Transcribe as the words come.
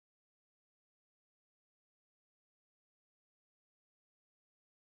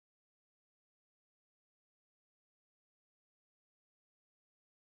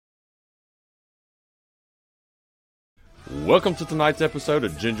Welcome to tonight's episode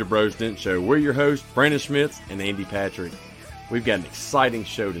of Ginger Bros Dent Show. We're your hosts, Brandon Schmitz and Andy Patrick. We've got an exciting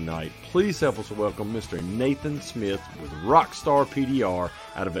show tonight. Please help us welcome Mr. Nathan Smith with Rockstar PDR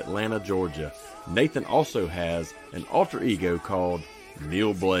out of Atlanta, Georgia. Nathan also has an alter ego called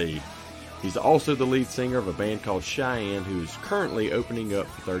Neil Blade. He's also the lead singer of a band called Shyanne, who is currently opening up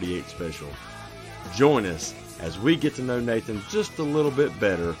for 38 Special. Join us as we get to know Nathan just a little bit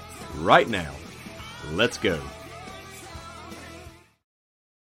better right now. Let's go.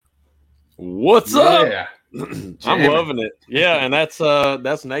 What's up? I'm loving it. Yeah, and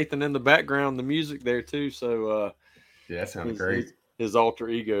that's Nathan in the background, the music there too. So yeah, that sounds great. His alter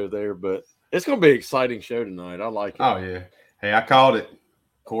ego there, but it's gonna be an exciting show tonight. I like it. Oh yeah. Hey, I called it.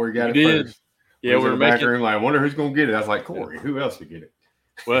 Corey got it first. Yeah, we're in the back room. Like, I wonder who's gonna get it. I was like, Corey. Who else would get it?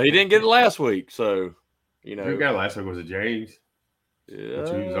 Well, he didn't get it last week, so you know. Who got it last week? Was it James? Yeah,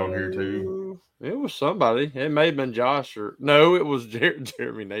 he was on here too. It was somebody. It may have been Josh or no, it was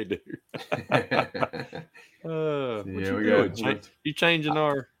Jeremy Nadeau. You changing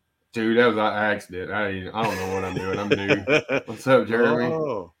our dude? That was an accident. I don't know what I'm doing. I'm new. What's up, Jeremy?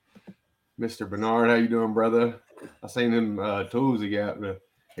 Oh. Mr. Bernard, how you doing, brother? I seen them tools he got.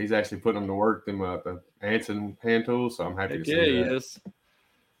 He's actually putting them to work. Them the Anson hand tools. So I'm happy to see that. Yes.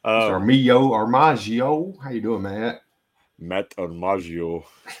 Mr. Armaggio, how you doing, Matt? Matt Armaggio.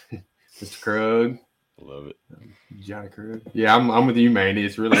 Mr. Krug. Love it. Johnny Krug. Yeah, I'm with you, Mandy.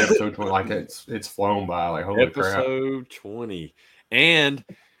 It's really episode 20. Like it's flown by. Like holy crap. Episode 20. And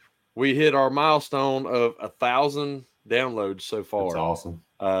we hit our milestone of 1,000 downloads so far. That's awesome.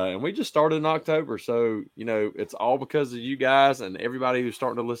 And we just started in October. So, you know, it's all because of you guys and everybody who's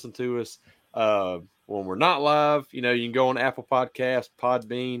starting to listen to us. When we're not live, you know, you can go on Apple Podcast,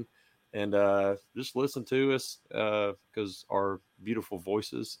 Podbean, and just listen to us because our beautiful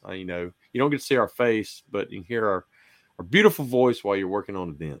voices, you know, you don't get to see our face, but you can hear our beautiful voice while you're working on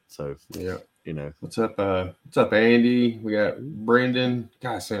a dent. So, yeah, you know. What's up, Andy? We got Brendan.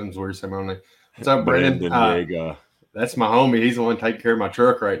 God, sounds weird saying my name. What's up, Brendan? That's my homie. He's the one taking care of my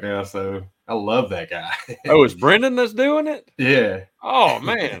truck right now. So I love that guy. Oh, it's Brendan that's doing it? Yeah. Oh,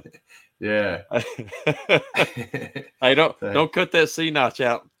 man. Yeah. Hey, don't cut that C notch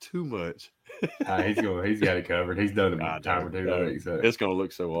out too much. He's got it covered. He's done it a time or two. So. It's gonna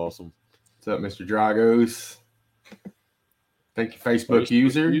look so awesome. What's up, Mr. Dragos? Thank you, Facebook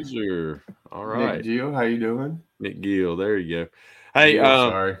user. All right. Nick Gill, how you doing? Nick Gill, there you go. Hey,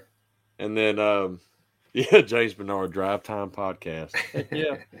 sorry. And then James Bernard Drive Time Podcast. Heck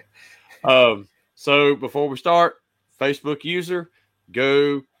yeah. So before we start, Facebook user,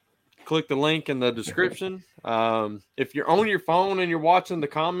 go click the link in the description. If you're on your phone and you're watching the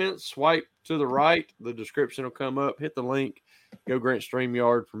comments, swipe to the right. The description will come up. Hit the link. Go grant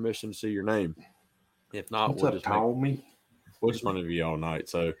StreamYard permission to see your name. If not, we'll just run into you all night.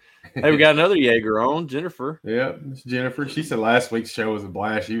 So, hey, we got another Jaeger on, Jennifer. Yeah, it's Jennifer. She said last week's show was a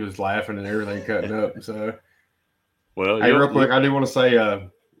blast. She was laughing and everything cutting up. So, well, hey, real quick, I do want to say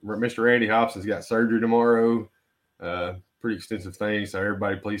Mr. Randy Hobson's got surgery tomorrow. Pretty extensive thing. So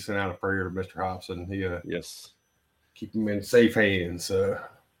everybody please send out a prayer to Mr. Hobson. He yes, keep him in safe hands.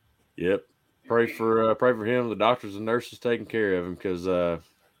 Yep. Pray for him. The doctors and nurses taking care of him because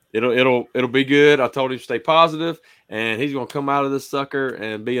it'll be good. I told him to stay positive, and he's gonna come out of this sucker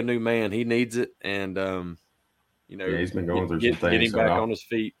and be a new man. He needs it, and you know, he's been going through some things. Get him back on his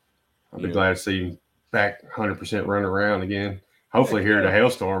feet. I'll be glad to see him back 100% running around again. Hopefully here at a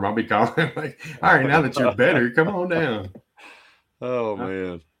hailstorm, I'll be calling like, all right, now that you're better, come on down. Oh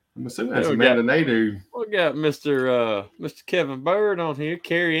man, I'm assuming that's Amanda Nadeau. We got Mr. Kevin Bird on here.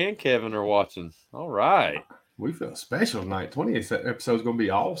 Carrie and Kevin are watching. All right, we feel special tonight. 20th episode is going to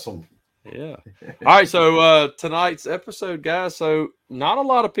be awesome. Yeah. All right, so tonight's episode, guys. So not a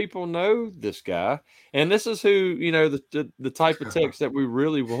lot of people know this guy, and this is who you know the type of text that we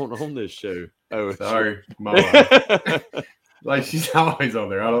really want on this show. Oh, sorry, my wife. Like she's always on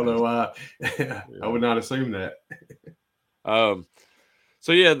there. I don't know why. I would not assume that.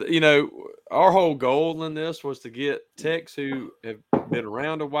 So yeah, you know, our whole goal in this was to get techs who have been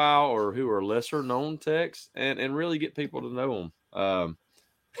around a while or who are lesser known techs and really get people to know them.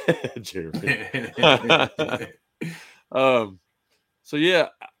 Jeremy. So yeah,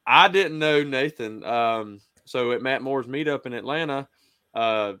 I didn't know Nathan. So at Matt Moore's meetup in Atlanta,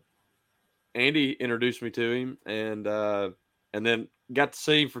 Andy introduced me to him and then got to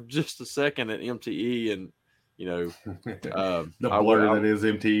see him for just a second at MTE and you know, the blur that is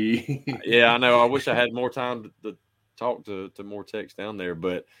MTE. Yeah, I know. I wish I had more time to talk to more techs down there.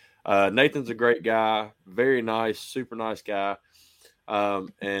 But Nathan's a great guy, very nice, super nice guy.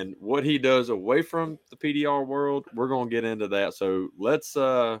 And what he does away from the PDR world, we're going to get into that. So let's,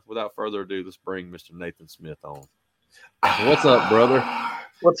 without further ado, let's bring Mr. Nathan Smith on. What's up, brother?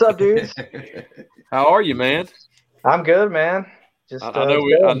 What's up, dudes? How are you, man? I'm good, man. Just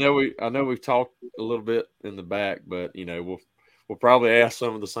I know we've talked a little bit in the back, but we'll probably ask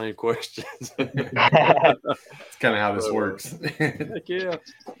some of the same questions. It's kind of how this works. Heck yeah.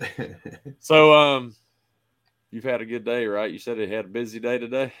 So, you've had a good day, right? You said you had a busy day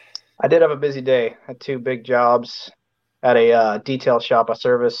today? I did have a busy day. I had 2 big jobs at a detail shop I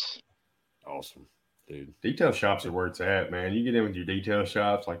service. Awesome, dude. Detail shops are where it's at, man. You get in with your detail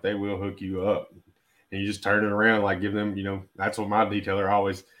shops, like they will hook you up. And you just turn it around, like give them, that's what my detailer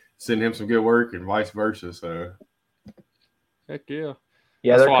always send him some good work and vice versa. So, heck yeah.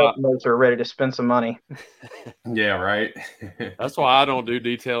 Yeah, their customers are ready to spend some money. Yeah, right. That's why I don't do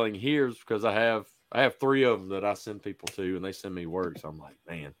detailing here, is because I have 3 of them that I send people to, and they send me work. So I'm like,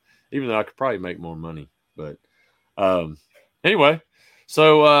 man, even though I could probably make more money. But anyway,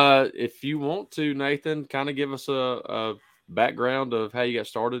 so if you want to, Nathan, kind of give us a background of how you got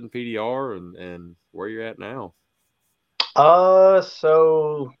started in PDR and where you're at now.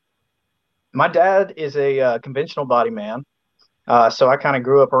 So my dad is a conventional body man. So I kind of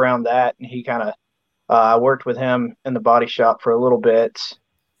grew up around that, and he kind of I worked with him in the body shop for a little bit.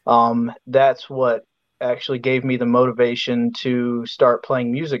 That's what actually gave me the motivation to start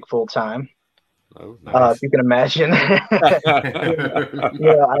playing music full time. Oh, nice. If you can imagine. I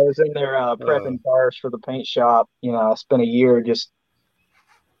was in there prepping cars for the paint shop. I spent a year just,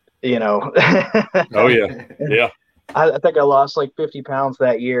 Oh, yeah. Yeah. I think I lost like 50 pounds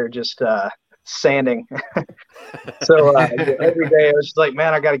that year just sanding. So every day I was just like,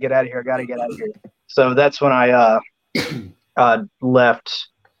 man, I got to get out of here. I got to get out of here. So that's when I left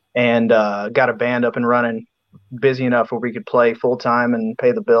and got a band up and running, busy enough where we could play full time and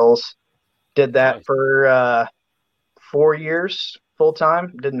pay the bills. Did that for 4 years full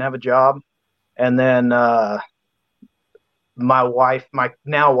time. Didn't have a job, and then my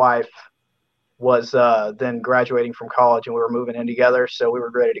now wife, was then graduating from college, and we were moving in together. So we were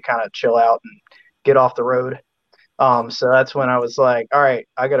ready to kind of chill out and get off the road. So that's when I was like, all right,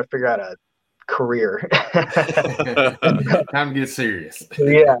 I got to figure out a career. Time to get serious.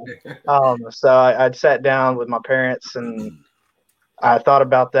 Yeah. So I'd sat down with my parents, and I thought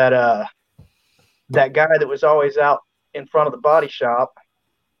about that guy that was always out in front of the body shop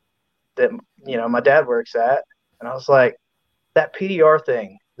that, my dad works at. And I was like, that PDR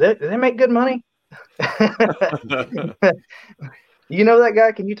thing, do they make good money? You know that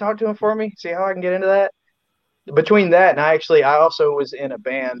guy? Can you talk to him for me? See how I can get into that? Between that and I also was in a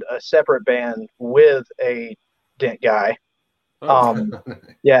separate band with a dent guy.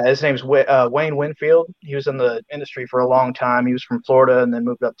 Yeah, his name's Wayne Winfield. He was in the industry for a long time. He was from Florida and then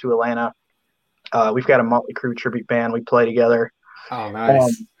moved up to Atlanta. We've got a Motley Crue tribute band. We play together. Oh,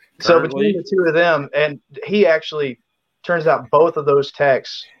 nice. So between the 2 of them, and he actually, turns out both of those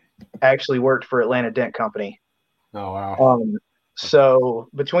techs actually worked for Atlanta Dent Company. Oh, wow. So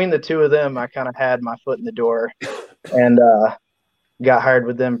between the 2 of them, I kind of had my foot in the door and got hired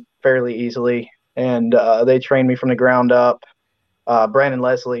with them fairly easily. And they trained me from the ground up. Brandon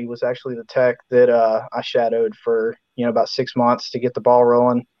Leslie was actually the tech that I shadowed for, about 6 months to get the ball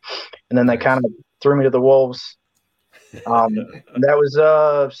rolling. And then they kind of threw me to the wolves. That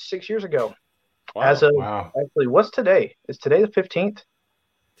was 6 years ago. Wow. Actually, what's today? Is today the 15th?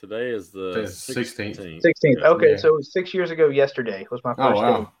 Today is the 16th. 16th. Okay, so 6 years ago yesterday was my first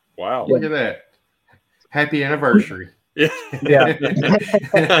day. Wow. Look at that. Happy anniversary. Yeah. Yeah.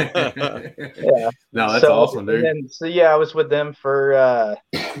 No, that's awesome, dude. I was with them for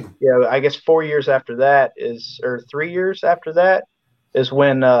I guess 4 years after that or 3 years after that is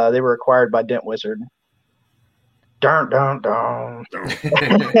when they were acquired by Dent Wizard. Dun, dun, dun.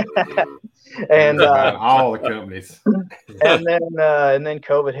 And all the companies. and then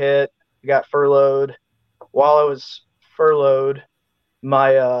COVID hit, got furloughed. While I was furloughed,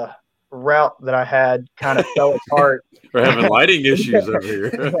 my route that I had kind of fell apart. We're having lighting issues over here.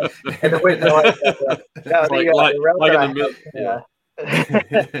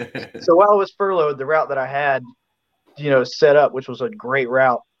 So while I was furloughed, the route that I had, set up, which was a great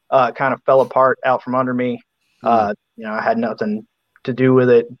route, kind of fell apart out from under me. I had nothing to do with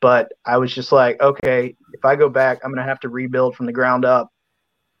it, but I was just like, okay, if I go back, I'm going to have to rebuild from the ground up.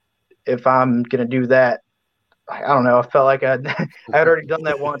 If I'm going to do that, I don't know. I felt like I had already done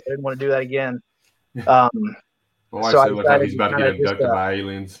that once. I didn't want to do that again. My wife said looks like he's about to get abducted by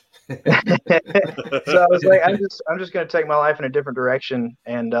aliens. So I was like, I'm just going to take my life in a different direction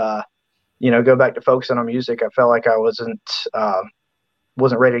and, go back to focusing on music. I felt like I wasn't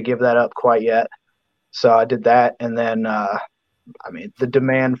wasn't ready to give that up quite yet. So I did that. And then, the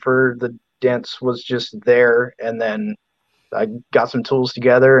demand for the dents was just there. And then I got some tools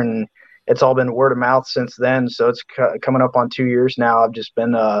together, and it's all been word of mouth since then. So it's coming up on 2 years now. I've just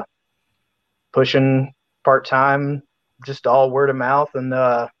been pushing part-time, just all word of mouth, and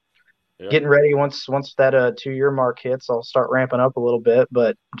getting ready. Once that 2 year mark hits, I'll start ramping up a little bit,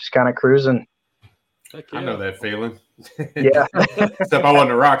 but just kind of cruising. I know that feeling. Yeah. Except I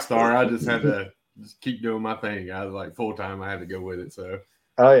wasn't a rock star. I just had to just keep doing my thing. I was like full-time. I had to go with it. So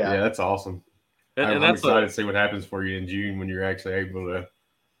yeah, that's awesome. I'm excited to see what happens for you in June when you're actually able to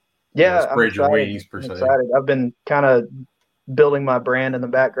spread your wings per se. Excited. I've been kind of building my brand in the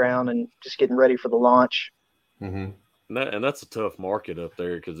background and just getting ready for the launch. Mm-hmm. And that's a tough market up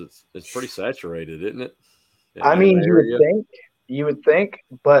there because it's pretty saturated, isn't it? You would think,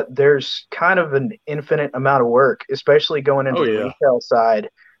 but there's kind of an infinite amount of work, especially going into the retail side.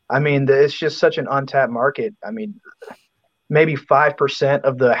 It's just such an untapped market. Maybe 5%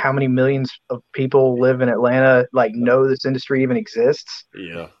 of the how many millions of people live in Atlanta know this industry even exists.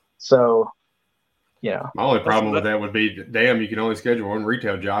 Yeah. So, yeah. My only problem with that would be, you can only schedule one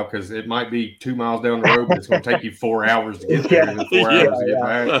retail job because it might be 2 miles down the road, but it's going to take you 4 hours to get there and then 4 hours to get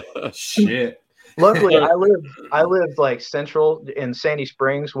back. Shit. Luckily, I live central in Sandy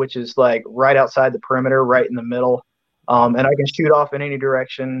Springs, which is right outside the perimeter, right in the middle. And I can shoot off in any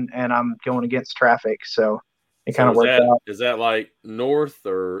direction, and I'm going against traffic. So it kind of works out. Is that north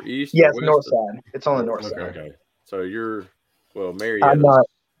or east? Yes, north side. It's on the north side. Okay. So you're, Marietta. I'm not.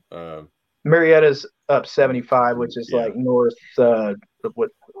 Marietta's up 75, which is north,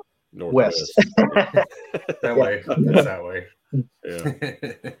 northwest. That way. That's that way. Yeah.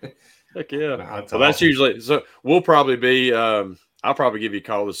 Heck yeah. That's awesome. That's usually, so we'll probably be, I'll probably give you a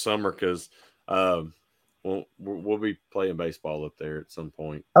call this summer because we'll be playing baseball up there at some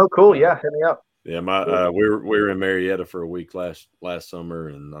point. Oh, cool. Yeah. Hit me up. Yeah. We were in Marietta for a week last summer,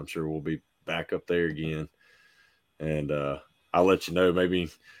 and I'm sure we'll be back up there again. And I'll let you know, maybe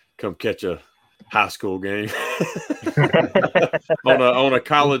come catch a high school game on a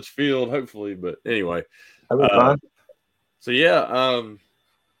college field, hopefully. But anyway, that'll be fun. So yeah,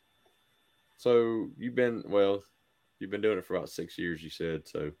 so you've been doing it for about 6 years, you said.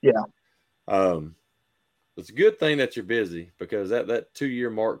 So yeah, it's a good thing that you're busy because that 2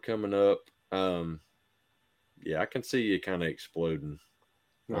 year mark coming up, I can see you kind of exploding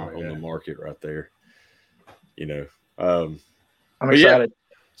on the market right there. I'm excited. Yeah,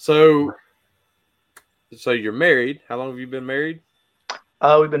 so you're married. How long have you been married?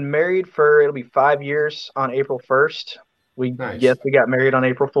 We've been married it'll be 5 years on April 1st. We got married on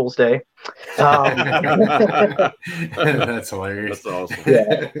April Fool's Day. That's hilarious. That's awesome.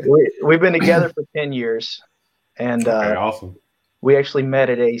 Yeah, we've been together for 10 years, and awesome. We actually met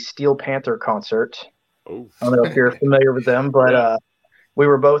at a Steel Panther concert. Oh. I don't know if you're familiar with them, but we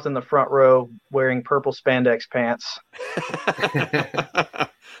were both in the front row wearing purple spandex pants.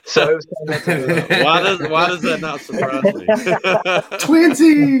 So it was why does that not surprise me?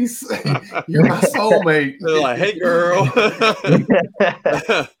 Twinsies, you're my soulmate. They're like, hey girl.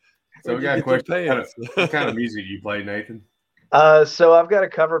 So we got a question. What kind of music do you play, Nathan? So I've got a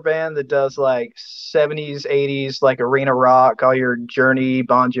cover band that does 70s, 80s, arena rock, all your Journey,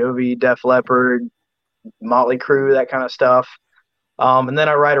 Bon Jovi, Def Leppard, Motley Crue, that kind of stuff. And then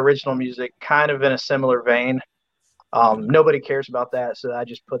I write original music kind of in a similar vein. Nobody cares about that, so I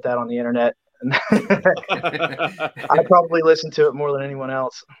just put that on the internet. I probably listen to it more than anyone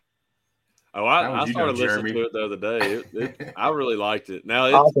else. Oh, I started listening to it the other day. I really liked it. Now,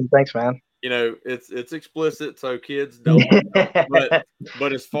 awesome, thanks, man. It's explicit, so kids don't.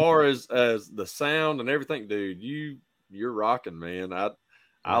 but as far as the sound and everything, dude, you're rocking, man. I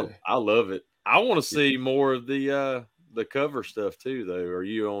love it. I want to see more of the cover stuff too, though. Are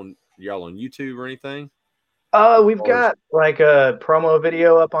y'all on YouTube or anything? We've got a promo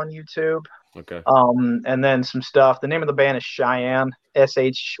video up on YouTube. Okay. And then some stuff. The name of the band is Shyanne,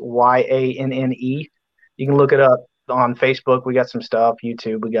 Shyanne. You can look it up on Facebook. We got some stuff.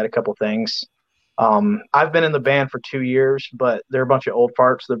 YouTube, we got a couple things. I've been in the band for 2 years, but they're a bunch of old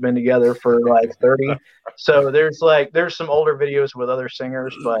farts that've been together for 30. So there's some older videos with other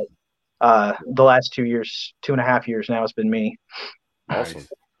singers, but the last 2 years, 2.5 years now, it's been me. Awesome.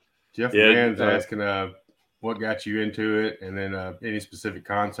 Jeff Mann's asking what got you into it, and then any specific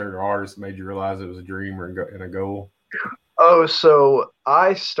concert or artist made you realize it was a dream and a goal? Oh, so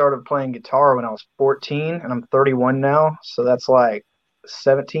I started playing guitar when I was 14, and I'm 31 now, so that's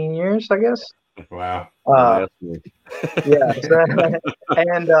 17 years, I guess. Wow. Yeah.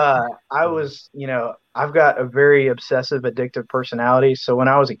 And I was, I've got a very obsessive, addictive personality. So when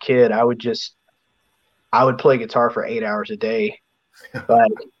I was a kid, I would play guitar for 8 hours a day. But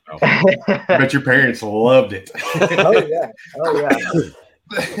I bet your parents loved it. Oh yeah.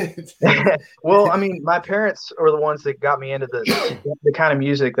 Well, I mean, my parents were the ones that got me into the kind of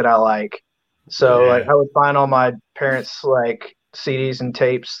music that I like. So like I would find all my parents like CDs and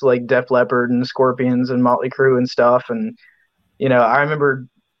tapes like Def Leppard and Scorpions and Motley Crue and stuff. And, I remember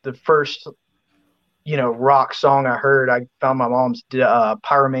the first, rock song I heard, I found my mom's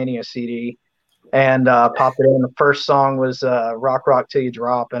Pyromania CD and popped it in. The first song was Rock Rock Till You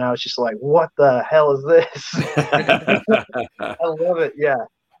Drop. And I was just like, what the hell is this? I love it. Yeah.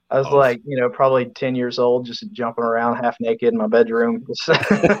 I was like, probably 10 years old, just jumping around half naked in my bedroom. We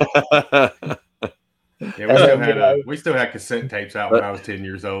still had cassette tapes out when I was 10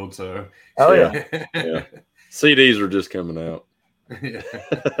 years old. So, yeah. CDs were just coming out.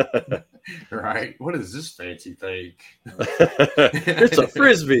 Right. What is this fancy thing? It's a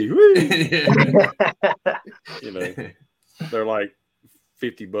Frisbee. They're like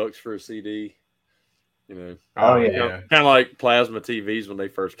 $50 for a CD. Kind of like plasma TVs when they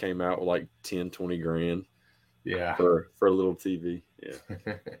first came out with like 10, 20 grand. Yeah. For a little TV. Yeah.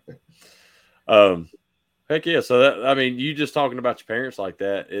 Heck yeah. So you just talking about your parents like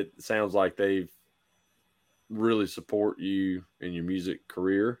that, it sounds like they've really support you in your music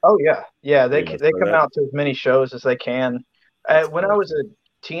career. Oh yeah. Yeah. They come out to as many shows as they can. When I was a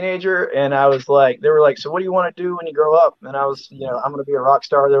teenager and I was like, they were like, so what do you want to do when you grow up? And I was, I'm going to be a rock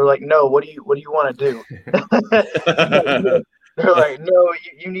star. They were like, no, what do you want to do? They're like, no,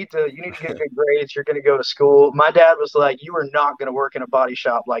 you need to get good grades. You're going to go to school. My dad was like, you are not going to work in a body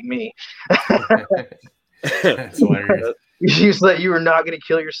shop like me. That's hilarious. He's like, you are not going to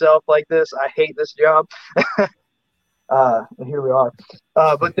kill yourself like this. I hate this job. And here we are.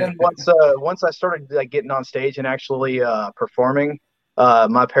 But then once I started like getting on stage and actually performing,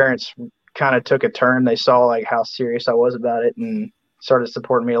 my parents kind of took a turn. They saw like how serious I was about it and started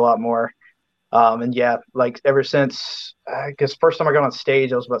supporting me a lot more. And yeah, like ever since, I guess first time I got on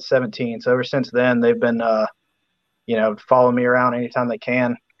stage, I was about 17. So ever since then, they've been, following me around anytime they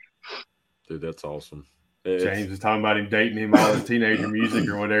can. Dude, that's awesome. James was talking about him dating him all his teenager music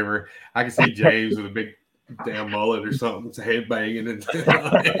or whatever. I can see James with a big damn mullet or something, it's head banging. I'm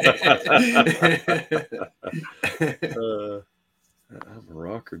a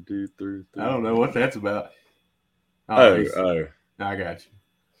rocker, dude. Through. I don't know what that's about. I got you.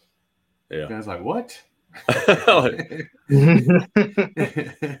 Yeah. I was like, what? No,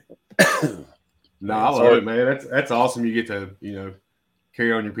 I love it, man. That's awesome. You get to,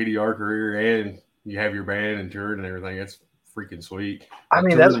 carry on your PDR career and you have your band and touring and everything. That's freaking sweet. I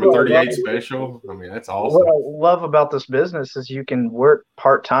mean, that's what 38 special. I mean, that's awesome. What I love about this business is you can work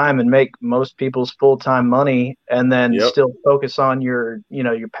part-time and make most people's full-time money and then still focus on your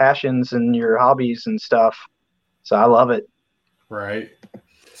passions and your hobbies and stuff. So I love it. Right.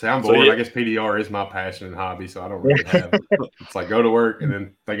 Soundboard, I guess PDR is my passion and hobby, so I don't really have it. It's like go to work and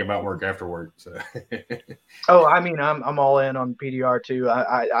then think about work after work. So. Oh, I mean, I'm all in on PDR too.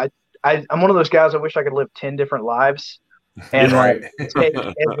 I'm one of those guys. I wish I could live 10 different lives and take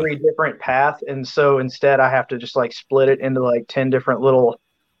every different path. And so instead, I have to just like split it into like 10 different little,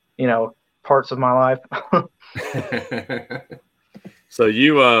 parts of my life. So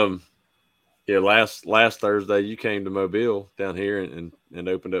you last Thursday you came to Mobile down here and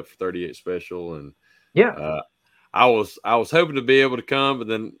opened up for 38 Special, and I was hoping to be able to come, but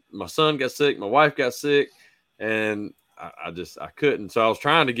then my son got sick, my wife got sick, and I couldn't. So I was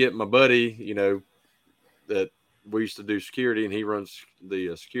trying to get my buddy, that we used to do security, and he runs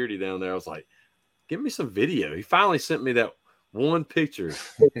the security down there. I was like, give me some video. He finally sent me that one picture,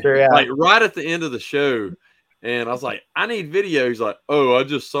 like right at the end of the show. And I was like, I need video. He's like, oh, I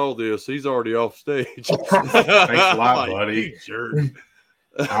just saw this. He's already off stage. Thanks a lot, buddy.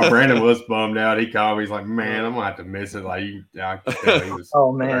 Brandon was bummed out. He called me. He's like, man, I'm going to have to miss it. Like, he was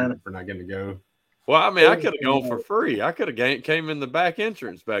man, for not getting to go. Well, I mean, I could have gone for free. I could have came in the back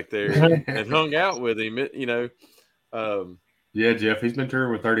entrance back there and hung out with him, Yeah, Jeff, he's been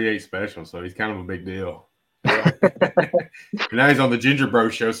touring with 38 Special, so he's kind of a big deal. And now he's on the Ginger Bro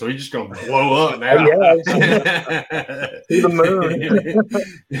show, so he's just gonna blow up now. See the moon.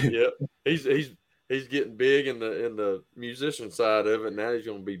 Yeah, he's getting big in the musician side of it. Now he's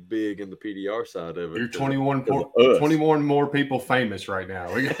gonna be big in the PDR side of it. You're 21 more people famous right now.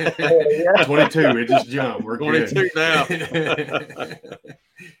 22. It just jumped. We're 22 good. now.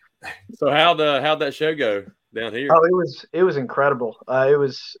 So how'd that show go? down here? Oh, it was incredible. It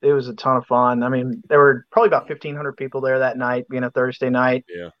was a ton of fun. I mean, there were probably about 1,500 people there that night, being a Thursday night.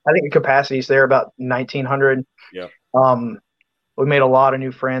 Yeah. I think the capacity is there about 1,900. Yeah. We made a lot of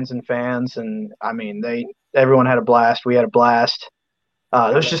new friends and fans, and I mean, everyone had a blast. We had a blast.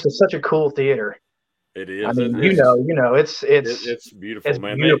 It was just such a cool theater. It is. I mean, it's beautiful, it's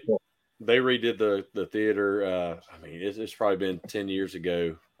man. Beautiful. They redid the theater. I mean, it's probably been 10 years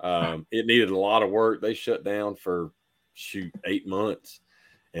ago. It needed a lot of work. They shut down for 8 months,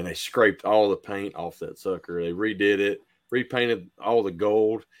 and they scraped all the paint off that sucker. They redid it, repainted all the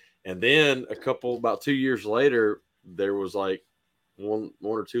gold, and then about 2 years later, there was like one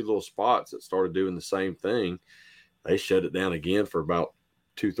or two little spots that started doing the same thing. They shut it down again for about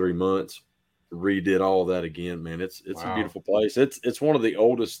 2-3 months. Redid all of that again, man. It's a beautiful place. It's one of the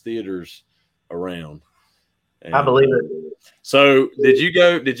oldest theaters around. And, I believe it. So did you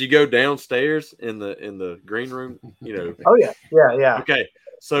go downstairs in the green room? You know. Oh yeah. Okay.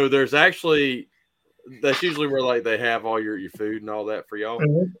 So that's usually where like they have all your food and all that for y'all.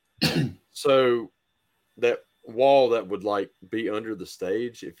 Mm-hmm. So that wall that would like be under the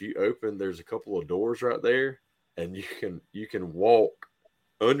stage, if you open, there's a couple of doors right there, and you can walk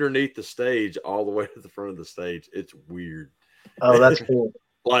underneath the stage all the way to the front of the stage. It's weird. Oh, that's cool.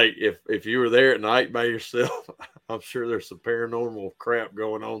 Like if you were there at night by yourself, I'm sure there's some paranormal crap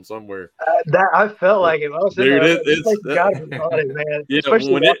going on somewhere. That I felt like it. I was Dude, it's gotta be haunted, man. Yeah,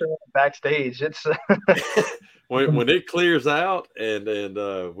 especially when backstage. It's when it clears out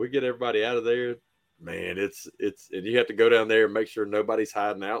and we get everybody out of there, man. It's and you have to go down there and make sure nobody's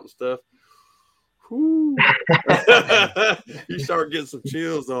hiding out and stuff. You start getting some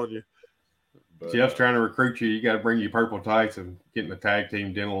chills on you. But, Jeff's trying to recruit you. You got to bring you purple tights and get in the tag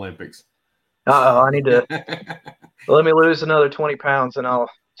team dental Olympics. I need to let me lose another 20 pounds and I'll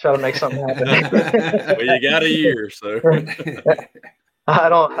try to make something happen. Well, you got a year, so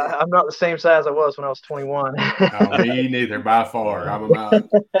I'm not the same size I was when I was 21. No, me neither, by far. I don't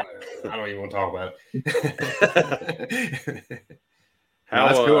even want to talk about it.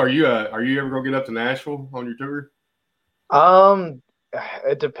 That's cool. Are you ever gonna get up to Nashville on your tour?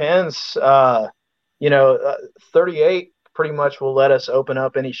 It depends. 38 pretty much will let us open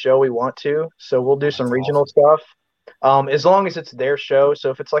up any show we want to. So we'll do some regional stuff. As long as it's their show. So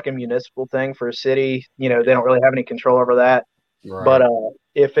if it's like a municipal thing for a city, they don't really have any control over that. Right. But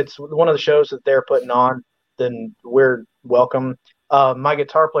if it's one of the shows that they're putting on, then we're welcome. My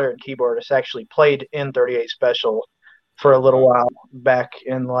guitar player and keyboardist actually played in 38 Special for a little while back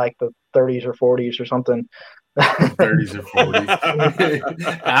in like the 30s or 40s or something. 30s or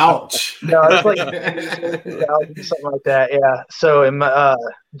 40s. Ouch. No, it's like something like that. Yeah. So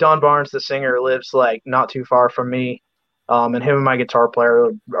Don Barnes, the singer, lives like not too far from me. And him and my guitar player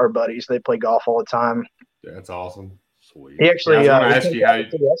are buddies. They play golf all the time. Yeah, that's awesome. Sweet. He actually ask you how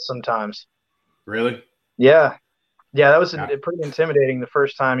sometimes. Really? Yeah. Yeah, that was pretty intimidating the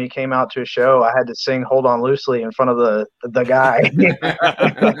first time he came out to a show. I had to sing Hold On Loosely in front of the guy.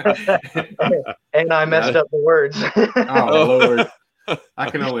 And I messed up the words. Oh, Lord. I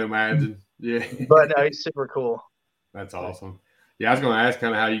can only imagine. Yeah. But no, he's super cool. That's awesome. Yeah, I was going to ask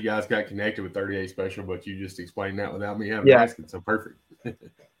kind of how you guys got connected with 38 Special, but you just explained that without me having to ask it. So perfect.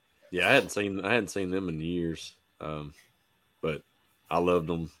 Yeah, I hadn't seen them in years. But I loved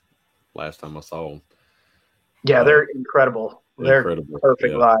them last time I saw them. Yeah, they're incredible. They're incredible.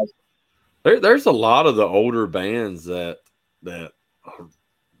 Perfect live. There's a lot of the older bands that are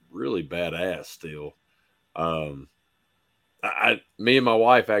really badass still. Me and my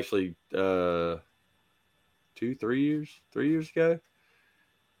wife actually 3 years ago,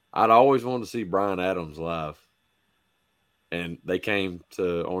 I'd always wanted to see Bryan Adams live. And they came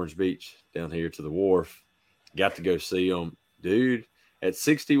to Orange Beach down here to the wharf. Got to go see them. Dude, at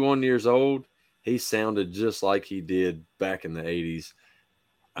 61 years old, he sounded just like he did back in the 80s.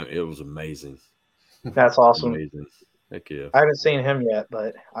 I mean, it was amazing. That's awesome. Amazing. Heck yeah. I haven't seen him yet,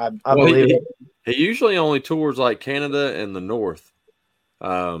 but I believe it. He usually only tours like Canada and the North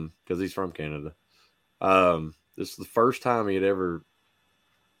because he's from Canada. This is the first time he had ever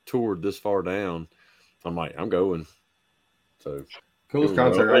toured this far down. I'm like, I'm going. So coolest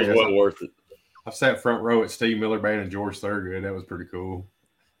concert. It was well worth it. I sat front row at Steve Miller Band and George Thorogood. That was pretty cool.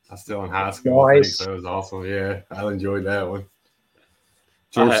 I was still in high school. Nice. I think, so it was awesome. Yeah, I enjoyed that one.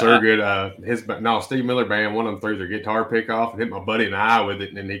 George Thorogood, Steve Miller Band, one of them threw their guitar pick off and hit my buddy in the eye with it,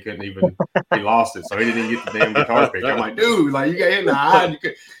 and then he couldn't even, he lost it. So he didn't even get the damn guitar pick. I'm like, dude, like you got hit in the eye and you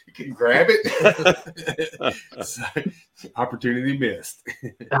couldn't grab it. So, opportunity missed.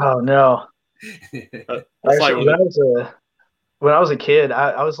 Oh, no. when I was a kid,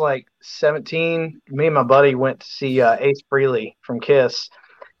 I was like 17. Me and my buddy went to see Ace Frehley from Kiss,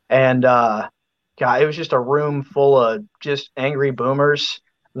 and God, it was just a room full of just angry boomers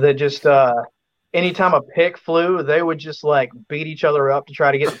that just anytime a pick flew, they would just like beat each other up to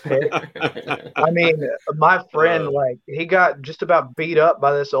try to get the pick. I mean, my friend, like, he got just about beat up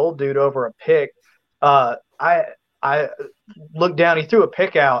by this old dude over a pick. I looked down, he threw a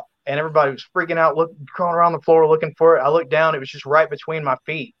pick out, and everybody was freaking out, crawling around the floor looking for it. I looked down, it was just right between my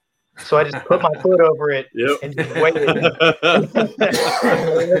feet. So I just put my foot over it and just waited.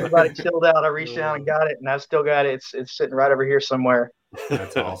 Everybody chilled out. I reached down and got it, and I've still got it. It's sitting right over here somewhere.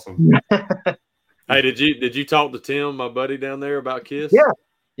 That's awesome. Hey, did you talk to Tim, my buddy down there, about Kiss?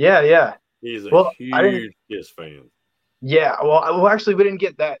 Yeah. He's a huge Kiss fan. Yeah. Well, actually, we didn't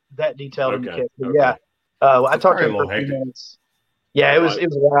get that detailed in Kiss. But yeah. I talked to him for a few minutes. Yeah, it was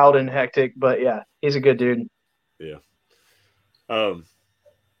wild and hectic, but yeah, he's a good dude. Yeah.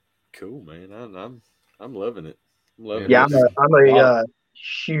 Cool, man. I'm loving it. I'm a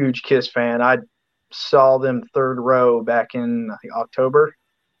huge Kiss fan. I saw them third row back in, I think, October,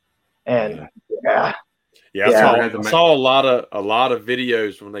 and I saw a lot of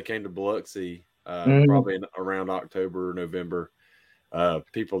videos when they came to Biloxi, probably around October or November.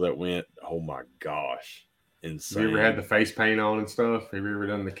 People that went, oh my gosh, insane. Have you ever had the face paint on and stuff? Have you ever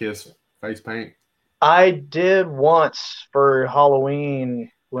done the Kiss face paint? I did once for Halloween.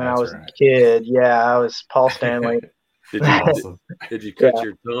 When I was a kid, I was Paul Stanley. Did you cut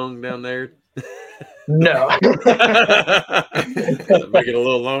your tongue down there? No. Make it a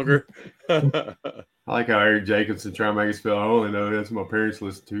little longer. I like how Eric Jacobson trying to make us feel I only know that's my parents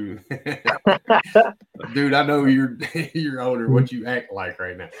listen to. Dude, I know you're older. What you act like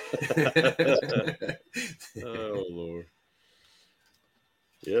right now? Oh Lord.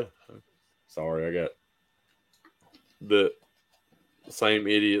 Yeah. Sorry, I got the same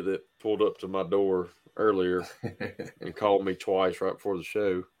idiot that pulled up to my door earlier and called me twice right before the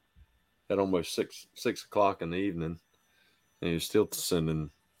show at almost 6 o'clock in the evening, and he was still sending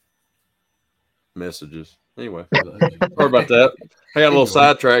messages. Anyway, sorry about that. I got a little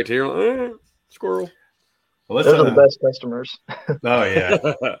sidetracked here. Squirrel. Well, those are the best customers. Oh yeah.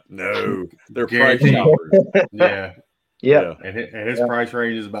 No, they're price shoppers. Yeah. And his price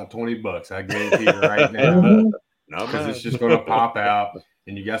range is about $20. I guarantee you right now. Because it's just going to pop out,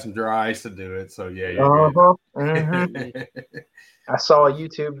 and you got some dry ice to do it. So yeah, I saw a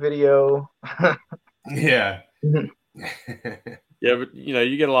YouTube video. Yeah. Yeah, but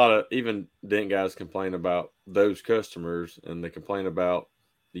you get a lot of even dent guys complain about those customers, and they complain about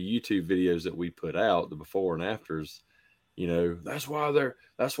the YouTube videos that we put out, the before and afters. That's why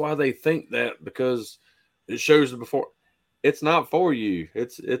they think that, because it shows the before. It's not for you.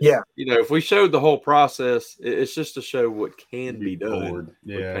 It's if we showed the whole process, it's just to show what can be done.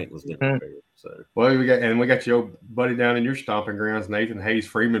 Yeah. Paintless different. So we got your buddy down in your stomping grounds, Nathan Hayes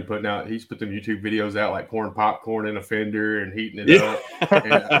Freeman, he's put them YouTube videos out, like pouring popcorn in a fender and heating it up.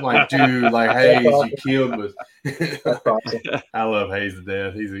 And I'm like, dude, like Hayes, you killed us. I love Hayes to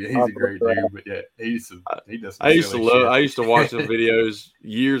death. He's a great dude, but yeah, he does. I used to watch some videos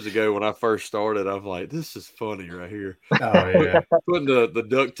years ago when I first started. I'm like, this is funny right here. Oh yeah, putting the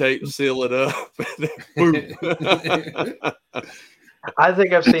duct tape, seal it up. I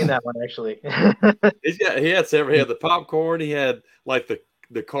think I've seen that one actually. He had several. He had the popcorn. He had like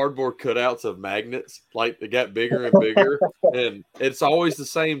the cardboard cutouts of magnets. Like they got bigger and bigger, and it's always the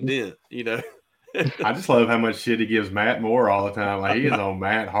same dent. I just love how much shit he gives Matt Moore all the time. Like he is on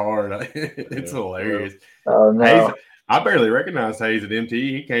Matt hard. It's hilarious. Oh no. Hayes, I barely recognized Hayes at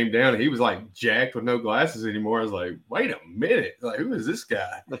MT. He came down and he was like jacked with no glasses anymore. I was like, wait a minute. Like, who is this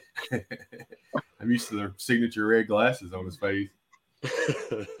guy? I'm used to the signature red glasses on his face.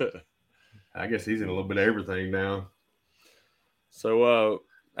 I guess he's in a little bit of everything now. So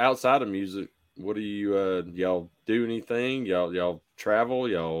outside of music, what do you y'all do anything? Y'all travel?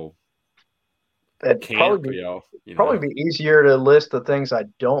 Y'all It'd camp? Probably be easier to list the things I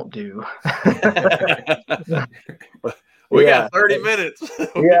don't do. We got 30 minutes.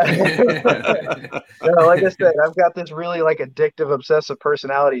 No, like I said, I've got this really like addictive, obsessive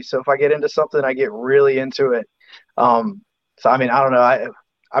personality. So if I get into something, I get really into it. So I mean, I don't know.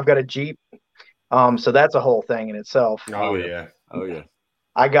 I've got a Jeep, so that's a whole thing in itself. Oh yeah.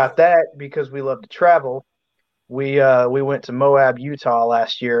 I got that because we love to travel. We went to Moab, Utah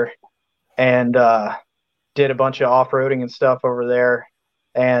last year, and did a bunch of off-roading and stuff over there.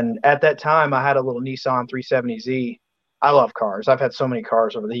 And at that time, I had a little Nissan 370Z. I love cars. I've had so many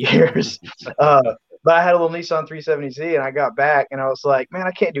cars over the years. But I had a little Nissan 370Z, and I got back, and I was like, man,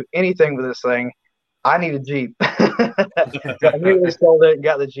 I can't do anything with this thing. I need a Jeep. So I immediately sold it and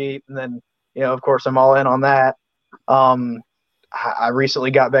got the Jeep. And then, of course, I'm all in on that. I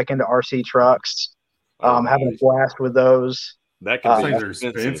recently got back into RC trucks, having a blast with those. That can be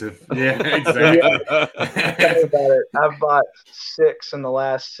expensive. Yeah, exactly. Tell me about it. I've bought 6 in the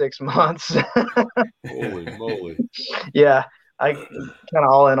last 6 months. Holy moly. Yeah, I kind of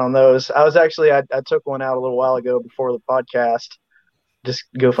all in on those. I was actually, I took one out a little while ago before the podcast, just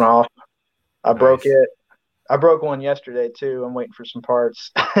goofing off. I broke it. I broke one yesterday too. I'm waiting for some parts.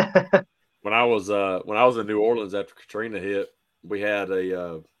 When I was in New Orleans after Katrina hit, we had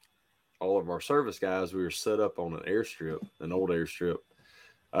all of our service guys, we were set up on an old airstrip,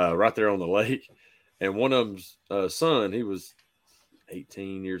 right there on the lake. And one of them's son, he was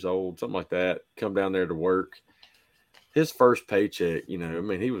 18 years old, something like that, come down there to work. His first paycheck, he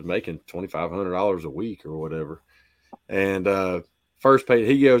was making $2,500 a week or whatever. And first pay,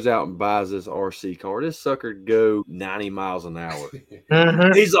 he goes out and buys this RC car. This sucker go 90 miles an hour.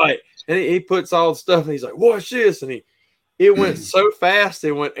 Mm-hmm. He's like, and he puts all the stuff, and he's like, "What's this?" And it went so fast,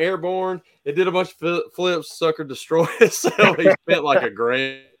 it went airborne. It did a bunch of flips. Sucker destroyed itself. He spent like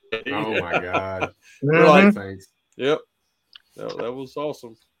 $1,000. Oh my god! Mm-hmm. Thanks. Yep, that was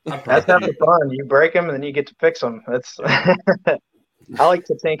awesome. That's half the fun. You break them and then you get to fix them. That's. I like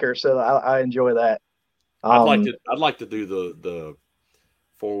to tinker, so I enjoy that. I'd like to do the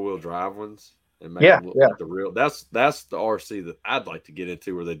 4-wheel drive ones. And make them look like the real. That's the RC that I'd like to get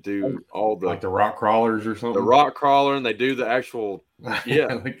into, where they do all the like the rock crawlers or something. The rock crawler, and they do the actual. Yeah.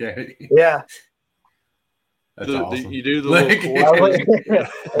 Okay. Yeah. That's awesome. You do the little course.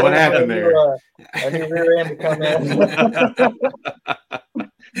 What happened there? I knew rear end to come in.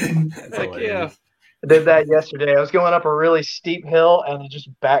 Heck yeah. I did that yesterday. I was going up a really steep hill and it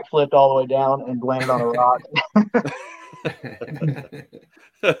just backflipped all the way down and landed on a rock.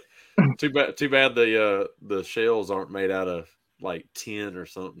 Too bad the shells aren't made out of like tin or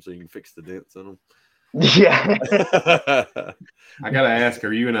something, so you can fix the dents in them. Yeah. I gotta ask,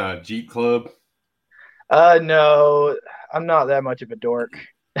 are you in a Jeep club? No, I'm not that much of a dork.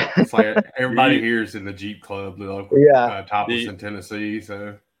 It's like everybody here is in the Jeep club, the local Topless in Tennessee.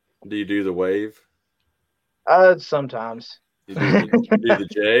 So, do you do the wave? Sometimes. You do the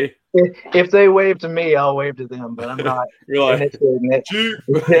J? If they wave to me, I'll wave to them, but I'm not. You're like, Jeep.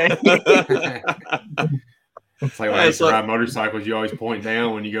 It's like when I used to ride motorcycles, you always point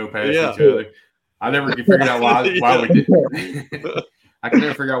down when you go past each other. I never could figure out why we did. I can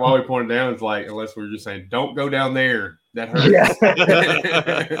never figure out why we pointed down. It's like, unless we were just saying, "Don't go down there. That hurts." Yeah.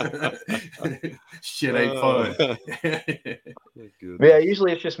 Shit ain't fun. Yeah,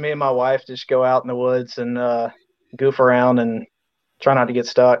 usually it's just me and my wife just go out in the woods and goof around and try not to get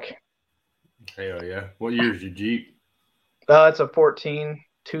stuck. Hell yeah! What year is your Jeep? It's a 14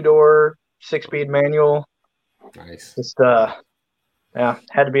 2-door 6-speed manual. Nice. Just had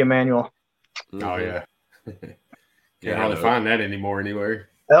to be a manual. Mm-hmm. Oh yeah. Can't hardly find that anymore anywhere.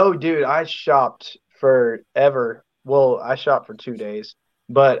 Oh, dude, I shopped forever. Well, I shopped for 2 days,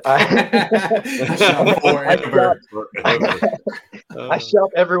 but I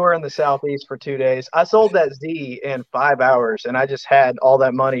shopped everywhere in the Southeast for 2 days. I sold that Z in 5 hours, and I just had all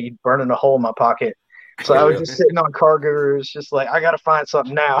that money burning a hole in my pocket. So I was just sitting on Car Gurus, just like, I got to find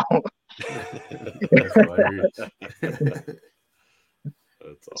something now. That's hilarious.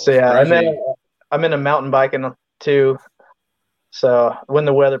 So yeah, and then I'm into mountain biking too. So when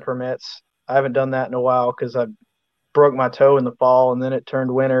the weather permits, I haven't done that in a while because I broke my toe in the fall and then it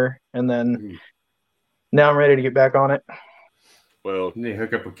turned winter and then now I'm ready to get back on it. Well, you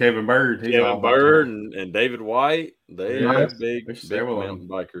hook up with Kevin Bird. Kevin Bird and David White. They are big mountain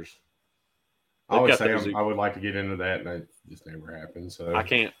bikers. I always say I would like to get into that, and that just never happened. So I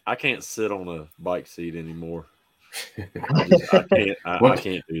can't sit on a bike seat anymore. I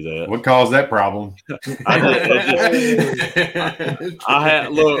can't do that. What caused that problem? I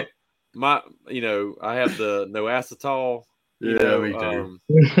have the no acetol, syndrome,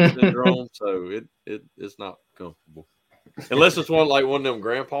 so it's not comfortable. Unless it's one of them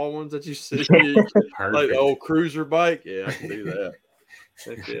grandpa ones that you see, like the old cruiser bike. Yeah, I can do that.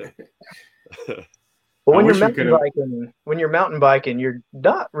 Heck yeah. But when you're mountain biking, you're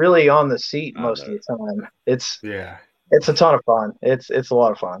not really on the seat most of the time. It's a ton of fun. It's a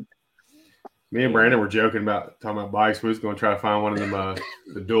lot of fun. Me and Brandon were talking about bikes. We was going to try to find one of them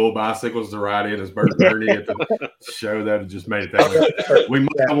the dual bicycles to ride in as Bert Bernie at the show. That just made it that way. We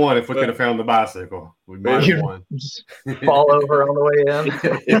might have won if we could have found the bicycle. We might have won. Just fall over on the way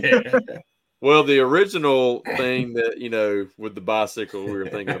in. Well, the original thing that, with the bicycle we were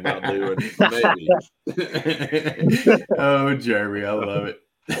thinking about doing, maybe. Oh, Jeremy, I love it.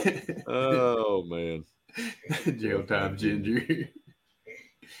 Oh man, jail time, Ginger.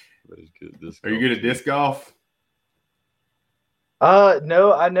 That is good. Are you good at disc golf?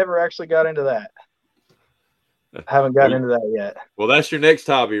 No, I never actually got into that. I haven't gotten into that yet. Well, that's your next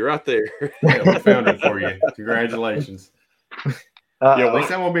hobby right there. Yeah, we found it for you. Congratulations. Yeah, at least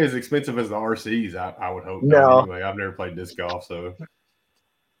that won't be as expensive as the RCs, I would hope. No. Anyway, I've never played disc golf, so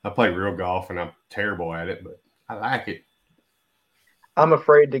I play real golf, and I'm terrible at it, but I like it. I'm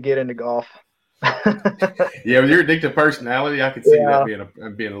afraid to get into golf. Yeah, with your addictive personality, I could see that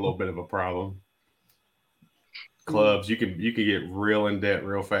being a little bit of a problem. Clubs, you can get real in debt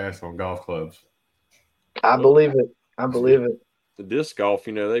real fast on golf clubs. I believe it. The disc golf,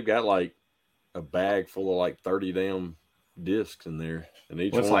 they've got like a bag full of like 30 damn discs in there, and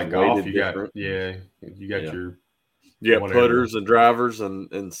each one's like golf. You different. got your putters and drivers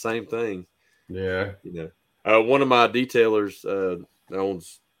and same thing. Yeah, one of my detailers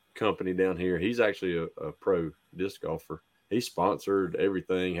owns company down here. He's actually a pro disc golfer. He's sponsored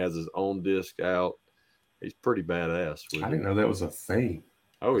everything, has his own disc out. He's pretty badass. I didn't know that was a thing.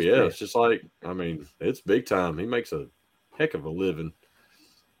 Oh yeah, it's just like it's big time. He makes a heck of a living.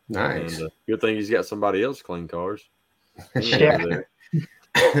 Nice. And good thing he's got somebody else clean cars. Yeah.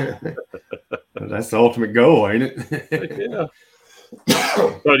 That's the ultimate goal, ain't it? Yeah.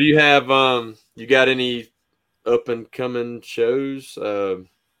 So do you have you got any up and coming shows? Are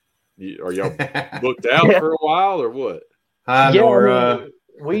y'all booked out for a while or what?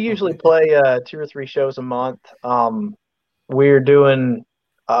 We usually play 2 or 3 shows a month. We're doing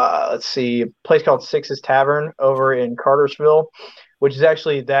a place called Six's Tavern over in Cartersville, which is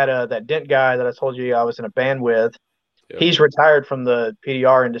actually that Dent guy that I told you I was in a band with. Yep. He's retired from the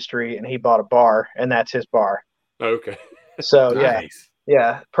PDR industry and he bought a bar, and that's his bar. Okay. So nice.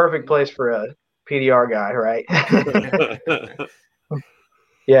 Yeah, perfect place for a PDR guy, right?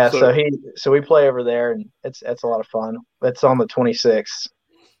 Yeah, so we play over there, and it's a lot of fun. It's on the 26th.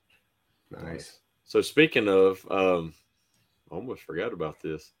 Nice. So speaking of, I almost forgot about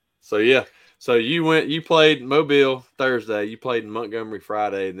this. So you played Mobile Thursday, you played in Montgomery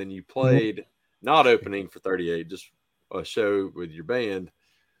Friday, and then you played not opening for 38, just a show with your band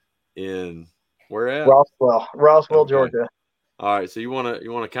in where at? Roswell, okay. Georgia. All right, so you want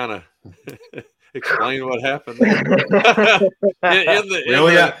to kind of explain what happened? We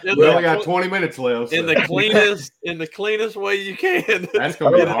only got 20 minutes left. So. In the cleanest way you can. That's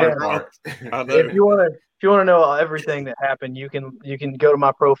gonna be the hard part. I know. If you want to know everything that happened, you can go to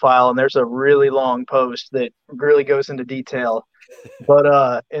my profile, and there's a really long post that really goes into detail.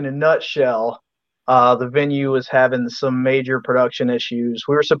 But in a nutshell, the venue was having some major production issues.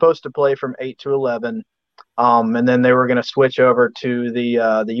 We were supposed to play from 8 to 11, and then they were going to switch over to the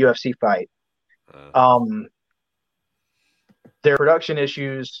UFC fight. Their production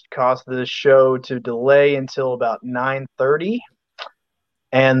issues caused the show to delay until about 9:30,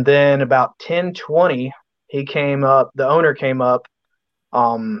 and then about 10:20, the owner came up,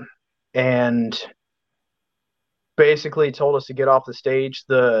 and basically told us to get off the stage.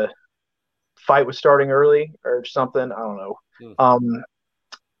 The fight was starting early or something, I don't know.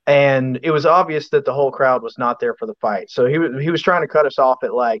 And it was obvious that the whole crowd was not there for the fight. So he was trying to cut us off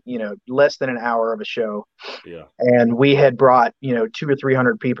at less than an hour of a show. Yeah. And we had brought, 200 or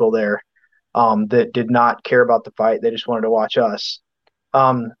 300 people there that did not care about the fight. They just wanted to watch us.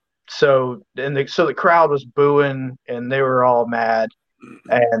 So the crowd was booing and they were all mad.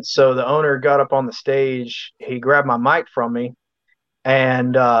 And so the owner got up on the stage, he grabbed my mic from me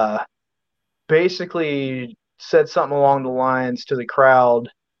and basically said something along the lines to the crowd,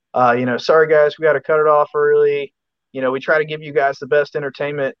 sorry guys, we got to cut it off early. We try to give you guys the best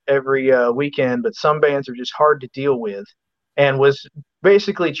entertainment every weekend, but some bands are just hard to deal with, and was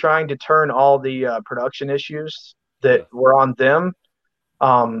basically trying to turn all the production issues that were on them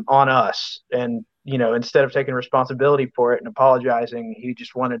on us. And, instead of taking responsibility for it and apologizing, he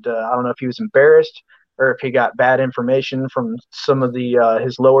just wanted to, I don't know if he was embarrassed or if he got bad information from some of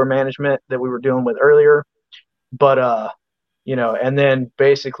his lower management that we were dealing with earlier. But, and then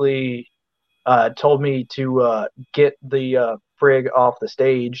basically told me to get the frig off the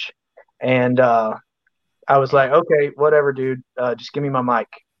stage. And I was like, okay, whatever, dude, just give me my mic.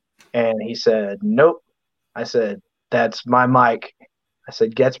 And he said, nope. I said, that's my mic. I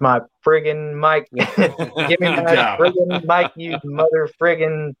said, gets my friggin' mic. Give me my friggin' mic, you mother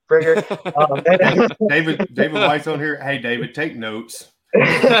friggin' frigger. David White's on here. Hey, David, take notes. And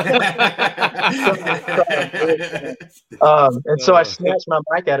so I snatched my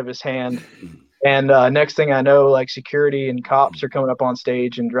mic out of his hand. And next thing I know, security and cops are coming up on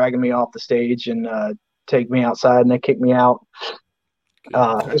stage and dragging me off the stage and take me outside, and they kick me out.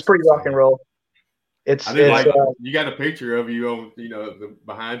 It's pretty rock and roll. You got a picture of you on, the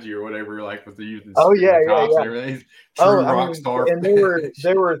behind you or whatever, like with the youth and cops and everything. True rock star. And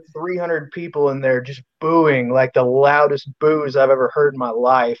there were 300 people in there just booing, like the loudest boos I've ever heard in my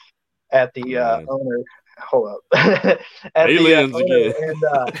life at the owner. Hold up. Aliens again.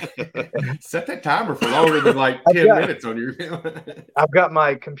 And, set that timer for longer than like 10 minutes on your. I've got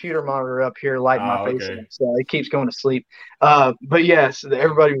my computer monitor up here lighting my face up, so it keeps going to sleep. But yes,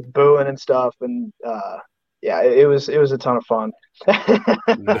 everybody was booing and stuff, and it was a ton of fun.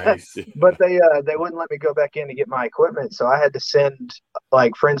 Nice. But they wouldn't let me go back in to get my equipment, so I had to send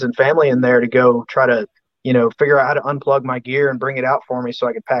like friends and family in there to go try to figure out how to unplug my gear and bring it out for me so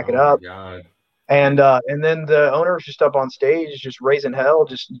I could pack it up. Oh my God. And then the owner was just up on stage, just raising hell,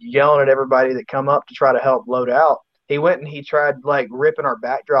 just yelling at everybody that come up to try to help load out. He went and he tried like ripping our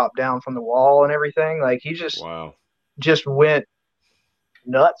backdrop down from the wall and everything. Like he just went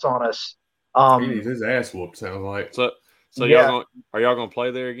nuts on us. He needs his ass whooped, sounds like. So are y'all gonna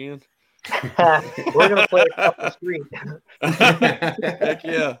play there again? We're gonna play across the street. Heck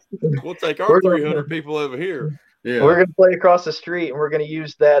yeah, we'll take our 300 people over here. Yeah. We're gonna play across the street, and we're gonna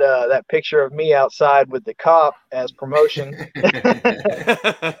use that picture of me outside with the cop as promotion. I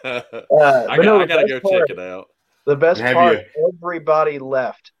gotta go check it out. The best part, everybody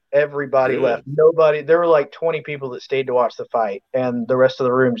left. Everybody left. Nobody. There were like 20 people that stayed to watch the fight, and the rest of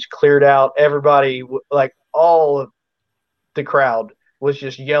the rooms cleared out. Everybody, like all of the crowd, was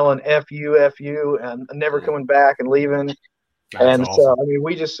just yelling "F you, F you," and never coming back and leaving. That's awesome. So, I mean,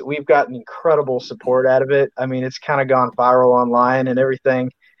 we've gotten incredible support out of it. I mean, it's kind of gone viral online and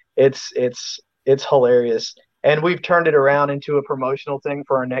everything. It's hilarious. And we've turned it around into a promotional thing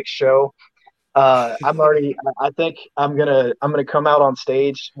for our next show. I think I'm going to come out on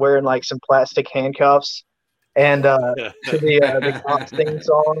stage wearing like some plastic handcuffs and to the Cops theme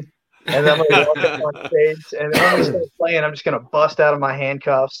song. And then I'm going to walk up on stage and when we start playing, I'm just going to bust out of my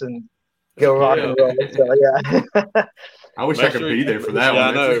handcuffs and go rock and roll. So, yeah. I wish I could be there for that one.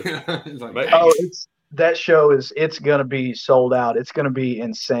 I know. That show it's gonna be sold out. It's gonna be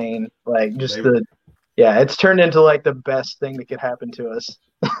insane. Like it's turned into like the best thing that could happen to us.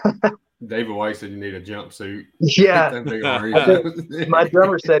 David White said you need a jumpsuit. Yeah. My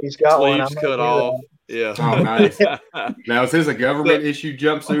drummer said he's got one. Sleeves cut off. Yeah. Oh, nice. Now, is this a government issued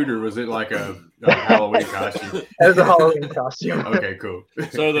jumpsuit or was it like a Halloween costume? It was a Halloween costume. Okay, cool.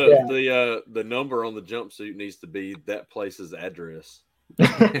 So the number on the jumpsuit needs to be that place's address. No,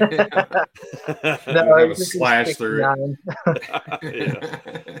 it's slash through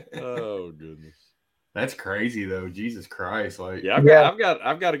it. Oh goodness. That's crazy though. Jesus Christ. Like I've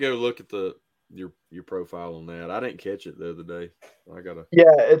got to go look at your profile on that. I didn't catch it the other day.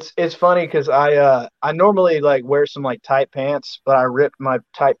 It's funny because I normally like wear some like tight pants, but I ripped my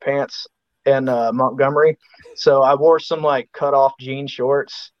tight pants in Montgomery, so I wore some like cut off jean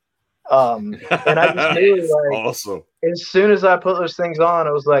shorts. And I just knew like awesome. As soon as I put those things on,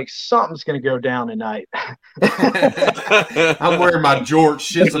 I was like, something's gonna go down tonight. I'm wearing my jorts.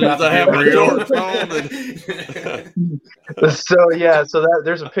 Shit's about to have real. So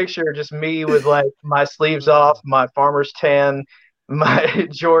there's a picture of just me with like my sleeves off, my farmer's tan, my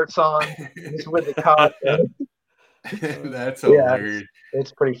jorts on, just with the cop. That's hilarious.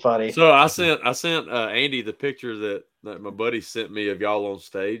 It's pretty funny. So I sent Andy the picture that my buddy sent me of y'all on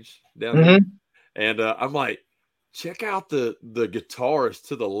stage down there, and I'm like, check out the guitarist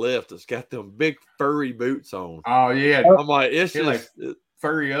to the left. It's got them big furry boots on. Oh yeah, I'm like, it's just like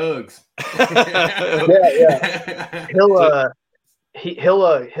furry Uggs.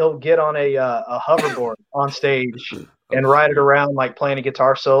 He'll get on a hoverboard on stage and ride it around like playing a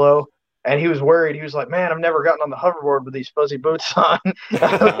guitar solo. And he was worried. He was like, "Man, I've never gotten on the hoverboard with these fuzzy boots on."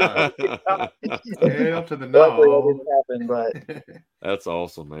 Up to the nose. But that's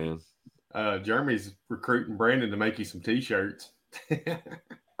awesome, man. Jeremy's recruiting Brandon to make you some T-shirts.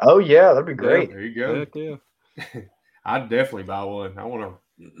 Oh yeah, that'd be great. Yeah, there you go. Heck yeah. I'd definitely buy one.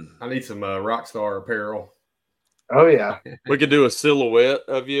 I need some Rockstar apparel. Oh yeah. We could do a silhouette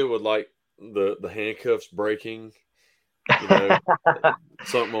of you with like the handcuffs breaking.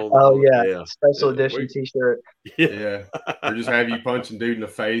 Something on special edition T-shirt. Yeah. Or just have you punching dude in the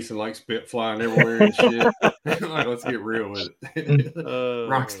face and like spit flying everywhere and shit. Like, let's get real with it.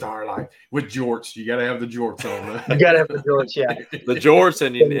 Rockstar, like with jorts, you gotta have the jorts on. You gotta have the jorts, yeah. The jorts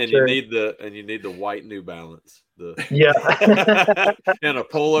and you need the white New Balance. And a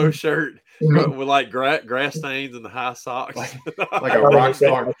polo shirt with like grass stains and the high socks. Like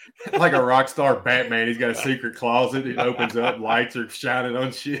a rock star Batman. He's got a secret closet. It opens up, lights are shining running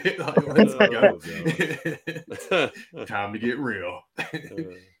on shit. Like, let's go. Time to get real.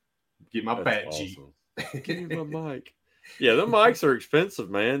 Get my fat Jeep. Give me my mic. Yeah, the mics are expensive,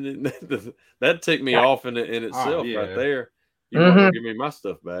 man. That ticked me off in itself right there. You might want to give me my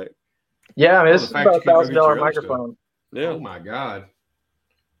stuff back. Yeah, I mean, this is about $1,000 microphone. Yeah. Oh my God.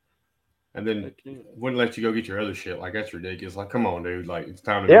 And then wouldn't let you go get your other shit. Like, that's ridiculous. Like, come on, dude. Like, it's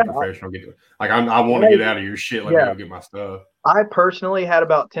time to be professional. I want to get out of your shit. Let me go get my stuff. I personally had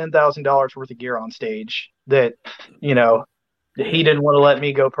about $10,000 worth of gear on stage that, he didn't want to let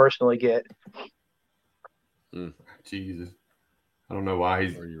me go personally get. Jesus. I don't know why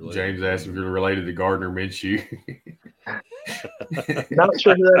James asked if you're related to Gardner Minshew. Not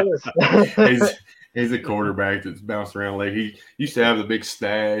sure who that is. He's a quarterback that's bounced around late. He used to have the big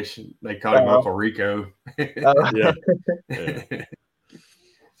stash. They called him Uncle Rico. Yeah.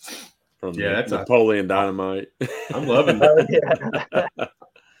 From that's Napoleon Dynamite. I'm loving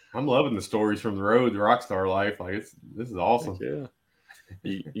I'm loving the stories from the road, the Rockstar life. Like, this is awesome. Yeah.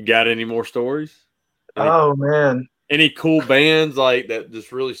 You got any more stories? Man. Any cool bands like that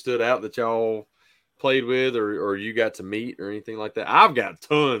just really stood out that y'all played with or you got to meet or anything like that? I've got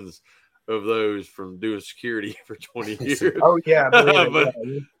tons of those from doing security for 20 years. Oh yeah, but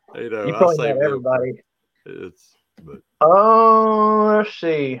you probably know everybody. Let's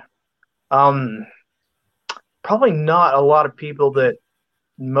see. Probably not a lot of people that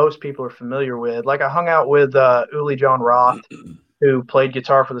most people are familiar with. Like, I hung out with Uli John Roth, who played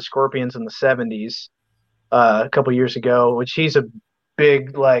guitar for the Scorpions in the 70s a couple years ago, which he's a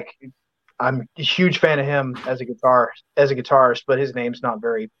big, I'm a huge fan of him as a guitarist, but his name's not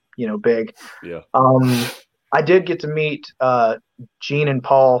very big. Yeah. I did get to meet Gene and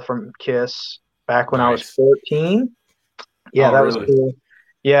Paul from Kiss back when I was 14. Yeah, that was cool.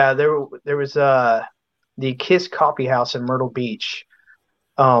 Yeah, there was the Kiss Coffee House in Myrtle Beach.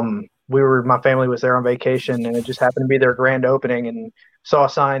 My family was there on vacation, and it just happened to be their grand opening, and saw a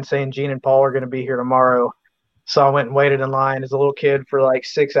sign saying Gene and Paul are going to be here tomorrow. So I went and waited in line as a little kid for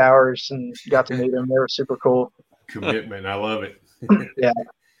 6 hours and got to meet them. They were super cool. Commitment. I love it. Yeah.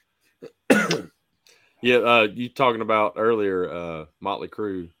 Yeah, you talking about earlier Motley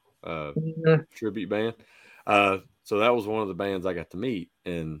Crue tribute band. So that was one of the bands I got to meet.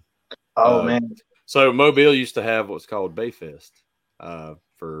 And man. So Mobile used to have what's called Bayfest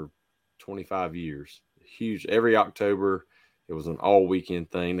for 25 years. Huge. Every October, it was an all weekend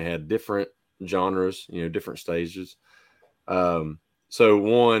thing. They had different genres, different stages. So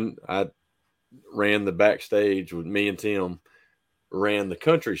I ran the backstage with me and Tim. Ran the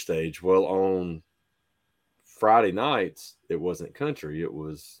country stage. Well, on Friday nights, it wasn't country. It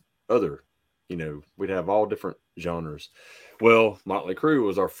was other, we'd have all different genres. Well, Motley Crue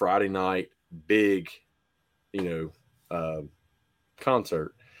was our Friday night big,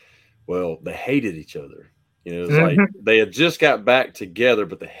 concert. Well, they hated each other. It was like they had just got back together,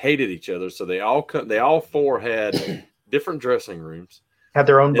 but they hated each other. So they all four had different dressing rooms. Had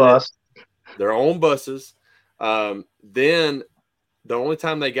their own bus. Their own buses. Then the only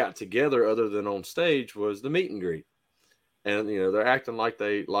time they got together other than on stage was the meet and greet. And, they're acting like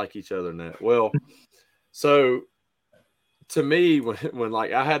they like each other now. Well, so to me, when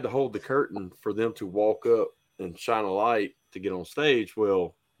I had to hold the curtain for them to walk up and shine a light to get on stage,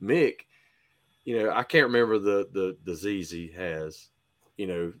 well, Mick, I can't remember the Z's he has,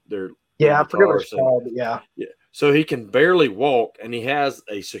 they're I forget what it's called, but yeah. So he can barely walk, and he has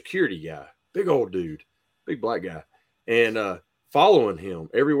a security guy, big old dude, big black guy, and following him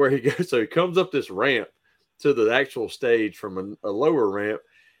everywhere he goes. So he comes up this ramp to the actual stage from a lower ramp,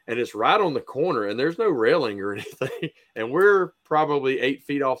 and it's right on the corner, and there's no railing or anything, and we're probably 8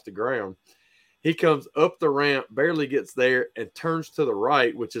 feet off the ground. He comes up the ramp, barely gets there, and turns to the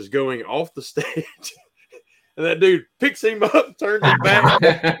right, which is going off the stage. And that dude picks him up, turns him back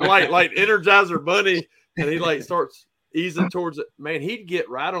like Energizer Bunny, and he starts easing towards it. Man, he'd get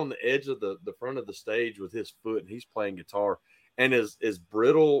right on the edge of the front of the stage with his foot, and he's playing guitar. And as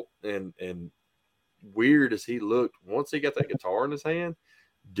brittle and weird as he looked, once he got that guitar in his hand,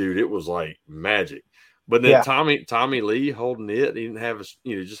 dude, it was like magic. But then Tommy Lee holding it, he didn't have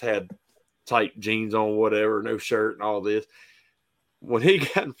just had tight jeans on, whatever, no shirt and all this. When he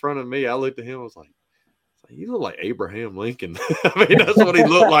got in front of me, I looked at him, I was like, you look like Abraham Lincoln. I mean, that's what he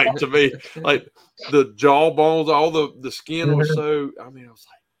looked like to me. Like the jawbones, all the skin was so, I was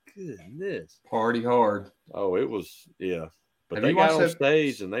like, goodness. Party hard. Oh, it was, yeah. But they got on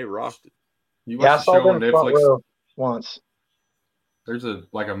stage and they rocked it. You watched the show on Netflix once. there's a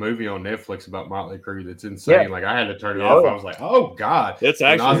movie on Netflix about Motley Crue that's insane. Yeah. Like I had to turn it off. I was like, oh God. It's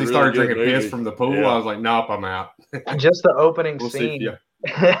actually when Ozzy really started drinking piss from the pool, I was like, nope, I'm out. Just the opening scene. Oh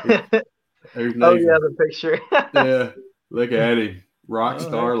yeah, the picture. Yeah. Look at him.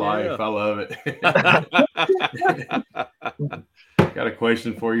 Rockstar life. I love it. Got a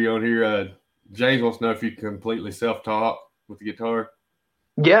question for you on here. James wants to know if you completely self-taught with the guitar.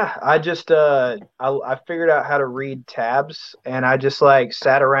 Yeah, I just I figured out how to read tabs, and I just like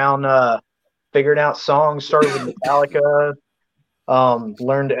sat around figuring out songs. Started with Metallica,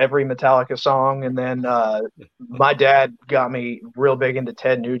 learned every Metallica song, and then my dad got me real big into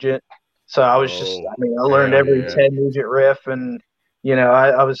Ted Nugent. So I was I learned every Ted Nugent riff, and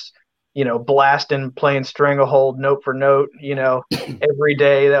I was blasting, playing Stranglehold note for note, every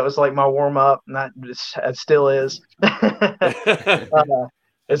day. That was like my warm up, and that still is.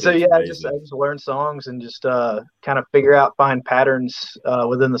 And so I just learned songs and just kind of find patterns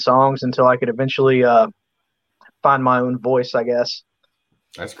within the songs until I could eventually find my own voice, I guess.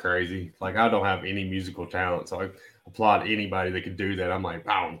 That's crazy. Like I don't have any musical talent, so I applaud anybody that could do that. I'm like,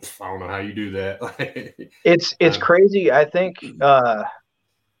 I don't know how you do that. It's crazy. I think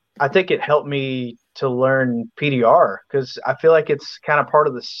it helped me to learn PDR because I feel like it's kind of part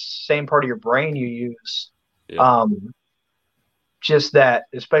of the same part of your brain you use. Yeah. Just that,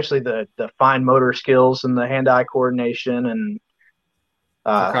 especially the fine motor skills and the hand-eye coordination and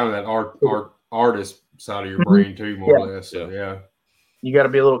kind of that artist side of your brain too, more or less. So, yeah. You got to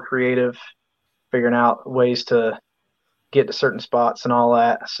be a little creative, figuring out ways to get to certain spots and all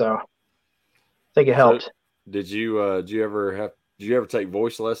that. So I think it helped. So did you ever take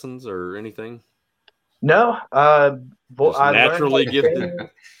voice lessons or anything? No, I naturally gifted.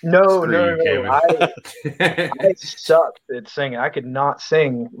 No. I sucked at singing. I could not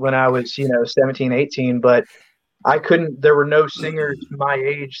sing when I was 17, 18, but I couldn't. There were no singers my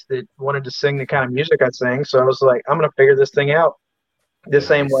age that wanted to sing the kind of music I sang. So I was like, I'm gonna figure this thing out the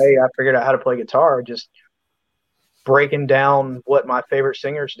same way I figured out how to play guitar, just breaking down what my favorite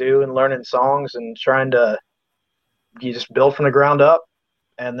singers do and learning songs and trying to just build from the ground up.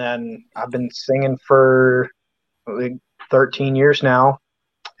 And then I've been singing for 13 years now,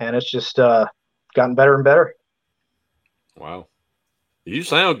 and it's just gotten better and better. Wow. You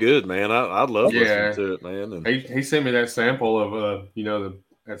sound good, man. I'd love listening to it, man. And he sent me that sample of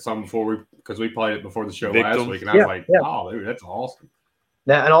that song because we played it before the show last week, and I was like, oh, dude, that's awesome.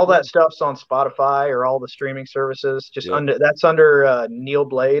 Yeah, and all that stuff's on Spotify or all the streaming services. That's under Neil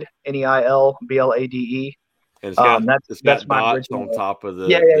Blade, NeilBlade. And it's got my dots on top of the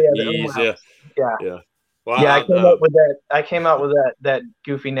E's. Yeah. Well, I came out with that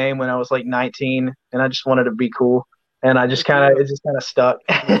goofy name when I was like 19, and I just wanted to be cool, and it just kind of stuck.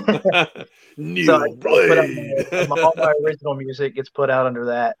 Neil Blade. All my original music gets put out under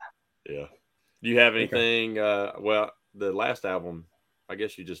that. Yeah. Do you have anything? The last album, I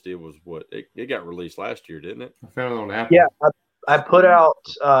guess you just did was what it got released last year, didn't it? I found it on Apple. Yeah, I put out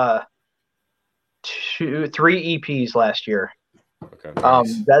 3 EPs last year. Okay.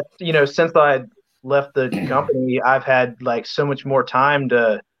 Nice. That's since I left the company, I've had like so much more time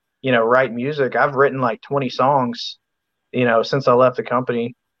to write music. I've written like 20 songs since I left the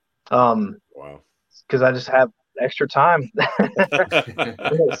company. Wow. Because I just have extra time.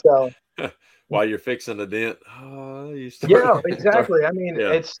 So while you're fixing a dent. Exactly. I mean,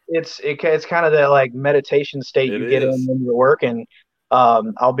 it's kind of that like meditation state you get in when you're working.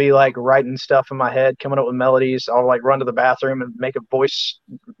 I'll be like writing stuff in my head, coming up with melodies. I'll like run to the bathroom and make a voice,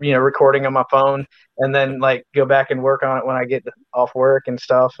 recording on my phone, and then like go back and work on it when I get off work and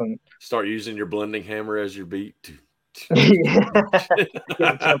stuff. And start using your blending hammer as your beat. I'm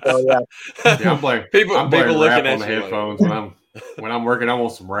like people looking at the headphones when I'm working. I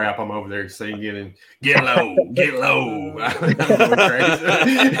want some rap. I'm over there singing and get low.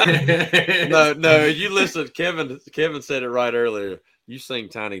 No. You listen. Kevin said it right earlier. You sing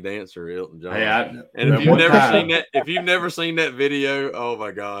Tiny Dancer, Elton John. And if you've never seen that video, oh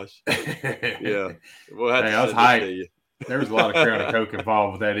my gosh. Yeah. Well, I was hyped. There was a lot of Crown and Coke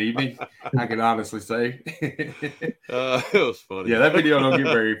involved with that evening. I can honestly say. It was funny. Yeah, that video don't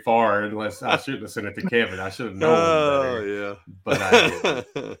get very far unless I shouldn't have sent it to Kevin. I should have known better. Yeah. But I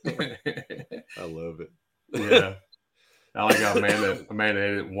did. I love it. Yeah. I like how Amanda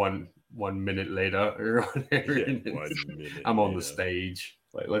edited 1 minute later or whatever. I'm on the stage.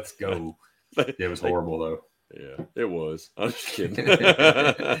 Like, let's go. It was horrible though. Yeah, it was. I'm just kidding.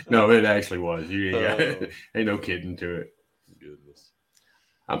 No, it actually was. Ain't no kidding to it. Goodness.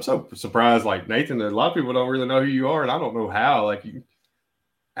 I'm so surprised. Like Nathan, a lot of people don't really know who you are, and I don't know how. Like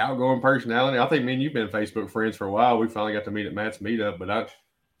outgoing personality. I think me and you've been Facebook friends for a while. We finally got to meet at Matt's meetup, but I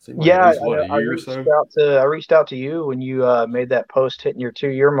seemed like at least, a year or so. I reached out to you when you made that post hitting your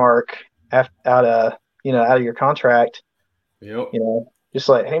 2-year mark out of your contract. Yep. Just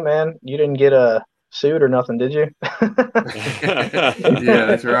like, hey man, you didn't get a suit or nothing, did you? Yeah,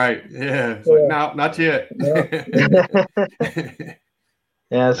 that's right. Yeah. It's like, no, not yet.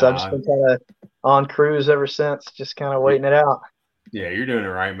 Yeah, so I've just been kind of on cruise ever since, just kind of waiting it out. Yeah, you're doing it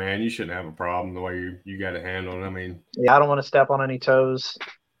right, man. You shouldn't have a problem the way you got it handled. I mean, yeah, I don't want to step on any toes,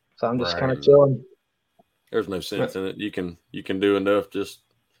 so I'm just kind of chilling. There's no sense in it. You can do enough just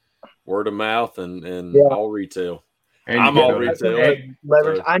word of mouth and all retail. And I'm all retail.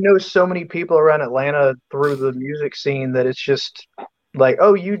 Leverage. So. I know so many people around Atlanta through the music scene that it's just like,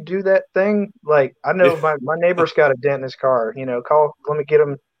 oh, you do that thing? Like, I know my neighbor's got a dent in his car. Let me get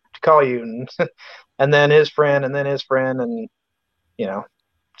him to call you, and then his friend, and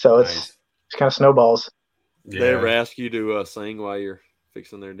so it's kind of snowballs. Yeah. They ever ask you to sing while you're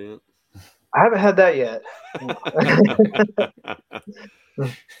fixing their dent? I haven't had that yet.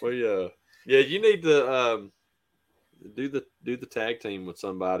 Well, yeah, you need to do the tag team with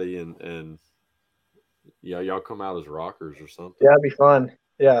somebody and y'all come out as rockers or something. Yeah, it'd be fun.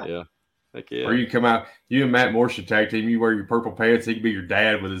 Yeah. Yeah. Heck yeah. Or you come out, you and Matt Morse should tag team. You wear your purple pants. He could be your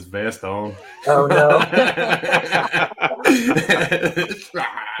dad with his vest on. Oh no! I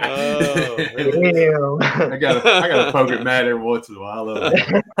gotta poke at Matt every once in a while.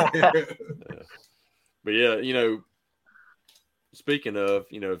 But yeah, speaking of,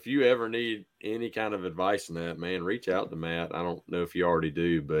 if you ever need any kind of advice on that, man, reach out to Matt. I don't know if you already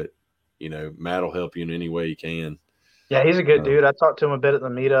do, but Matt will help you in any way he can. Yeah, he's a good dude. I talked to him a bit at the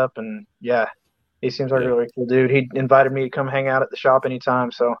meetup, and yeah, he seems like a really cool dude. He invited me to come hang out at the shop anytime.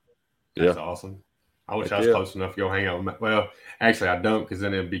 So that's awesome. I wish I was close enough to go hang out with Matt. Well, actually, I don't, because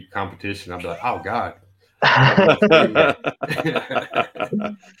then it'd be competition. I'd be like, oh God.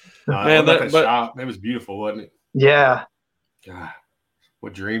 Man, that shop, it was beautiful, wasn't it? Yeah. God,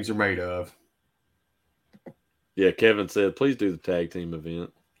 what dreams are made of. Yeah, Kevin said, please do the tag team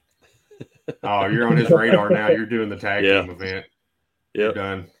event. Oh, you're on his radar now. You're doing the tag team event. You're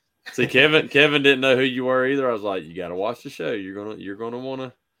done. See, Kevin didn't know who you were either. I was like, you got to watch the show. You're gonna want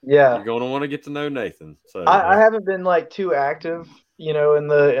to get to know Nathan. So I haven't been too active, in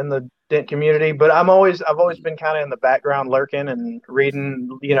the dent community, but I've always been kind of in the background lurking and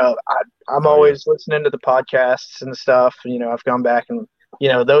reading. I'm always listening to the podcasts and stuff. I've gone back and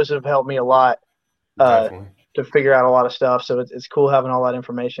those have helped me a lot to figure out a lot of stuff. So it's cool having all that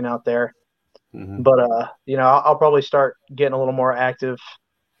information out there. Mm-hmm. But I'll probably start getting a little more active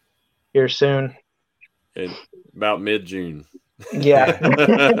here soon. About mid-June. Yeah.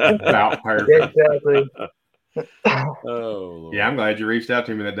 About perfect. Exactly. Oh, Lord. Yeah, I'm glad you reached out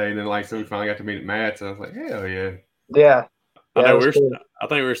to me that day, and then so we finally got to meet at Matt's, and I was like, hell yeah. Yeah. I know I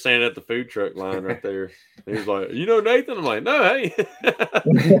think we were standing at the food truck line right there. He was like, Nathan? I'm like, no, hey.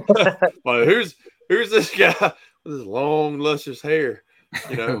 Like, who's this guy with his long, luscious hair?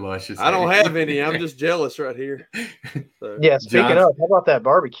 Luscious I don't have any. I'm just jealous right here. So. Yeah, speaking of, how about that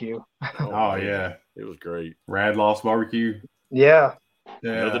barbecue? Oh yeah. It was great. Rad Lost Barbecue. Yeah.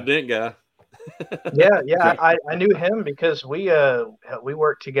 Another dent guy. Yeah. I knew him because we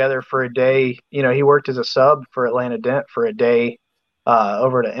worked together for a day. He worked as a sub for Atlanta Dent for a day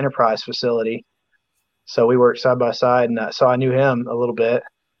over at an Enterprise facility. So we worked side by side, and so I knew him a little bit,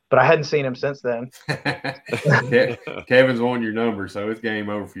 but I hadn't seen him since then. Kevin's on your number, so it's game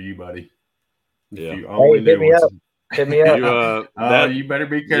over for you, buddy. Yeah. Hit me up. You better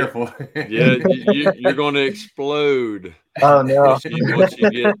be careful. You're going to explode. Oh no! Once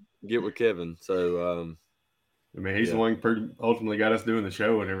you get with Kevin. So, he's the one who ultimately got us doing the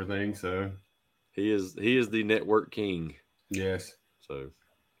show and everything. So he is the network king. Yes. So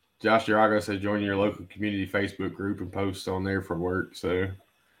Josh Drago says join your local community Facebook group and post on there for work. So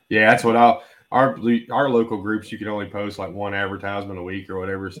yeah, that's what our local groups, you can only post like one advertisement a week or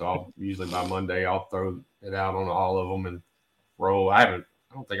whatever. So I'll usually by Monday I'll throw it out on all of them and roll. I don't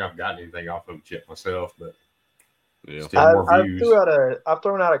think I've gotten anything off of it yet myself, but yeah. I've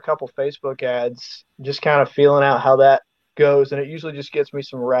thrown out a couple Facebook ads, just kind of feeling out how that goes, and it usually just gets me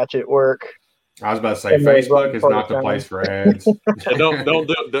some ratchet work. I was about to say Facebook is not the place for ads. Don't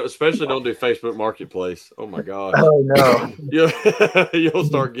do, especially don't do Facebook Marketplace. Oh my gosh. Oh no. You'll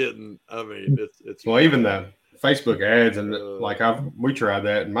start getting. I mean, it's well, even the Facebook ads and we tried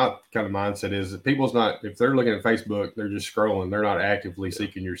that, and my kind of mindset is that if they're looking at Facebook, they're just scrolling. They're not actively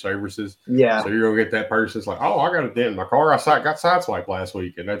seeking your services. Yeah. So you're gonna get that person that's like, oh, I got a dent in my car. I got sideswiped last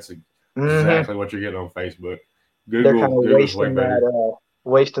week, and that's exactly what you're getting on Facebook. Google's way better.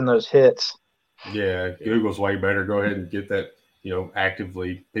 wasting those hits. Yeah, Google's way better. Go ahead and get that,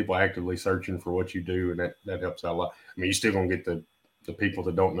 people actively searching for what you do, and that helps out a lot. I mean, you're still going to get the people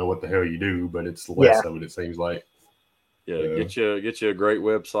that don't know what the hell you do, but it's less of it seems like. Yeah, get you a great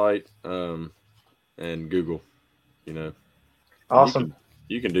website, and Google, Awesome.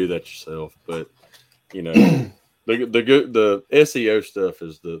 You can do that yourself, but the SEO stuff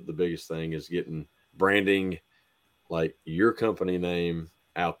is the biggest thing, is getting branding, like your company name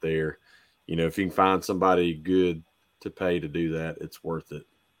out there. If you can find somebody good to pay to do that, it's worth it.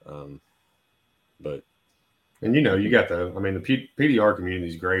 You got the PDR community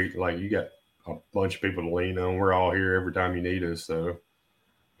is great. Like, you got a bunch of people to lean on. We're all here every time you need us, so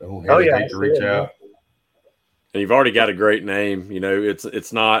don't hesitate to reach out. And you've already got a great name.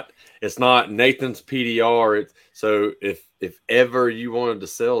 It's not Nathan's PDR. So if ever you wanted to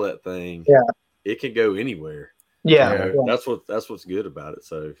sell that thing, it can go anywhere. Yeah. That's what's good about it.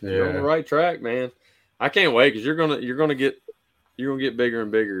 So you're on the right track, man. I can't wait, because you're gonna get bigger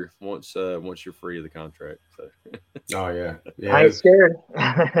and bigger once you're free of the contract. So. Oh yeah. I ain't scared.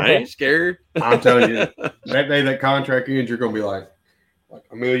 I ain't scared. I'm telling you, that day that contract ends, you're gonna be like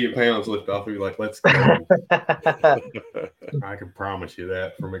 $1 million lift off of you. Like, let's go. I can promise you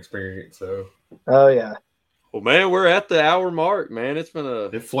that from experience. So. Oh yeah. Well, man, we're at the hour mark, man. It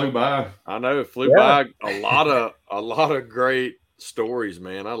flew by. I know it flew by. A lot of great stories,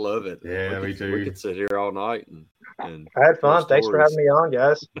 man. I love it. Yeah, me too. We could sit here all night and I had fun. Thanks for having me on,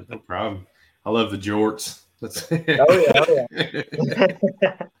 guys. No problem. I love the jorts. Oh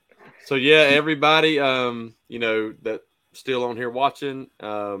yeah. So yeah, everybody, that still on here watching,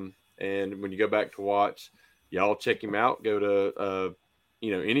 and when you go back to watch, y'all check him out. Go to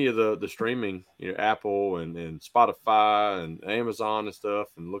any of the streaming, Apple and Spotify and Amazon and stuff,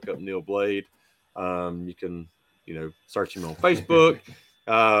 and look up Neil Blade. You can search him on Facebook,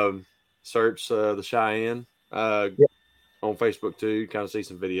 search the Shyanne on Facebook too. Kind of see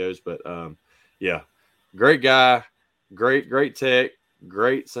some videos, but great guy, great tech,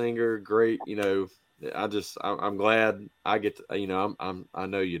 great singer, great. I'm glad I get to, I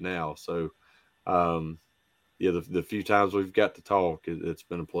know you now. So, the few times we've got to talk, it's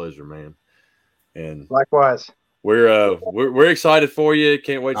been a pleasure, man. And likewise, we're excited for you.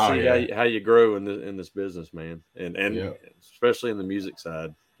 Can't wait to see how you grow in this business, man. And especially in the music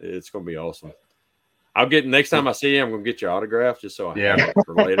side, it's going to be awesome. Next time I see you, I'm going to get your autograph just so I have it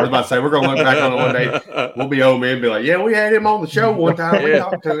for later. I was about to say, we're going to look back on it one day. We'll be old men and be like, we had him on the show one time. We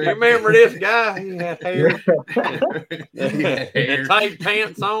talked to him. You remember this guy? He had hair. And tight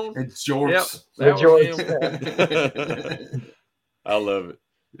pants on. And shorts. Yep, I love it.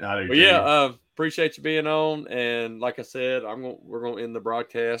 Appreciate you being on. And like I said, we're going to end the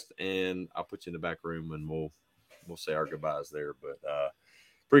broadcast, and I'll put you in the back room, and we'll say our goodbyes there. But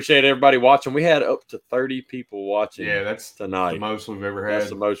appreciate everybody watching. We had up to 30 people watching. Yeah, that's tonight. The most we've ever had. That's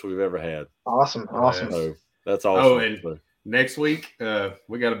the most we've ever had. Awesome. So that's awesome. Oh, and next week,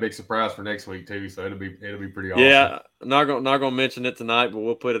 we got a big surprise for next week too. So it'll be pretty awesome. Yeah, not gonna mention it tonight, but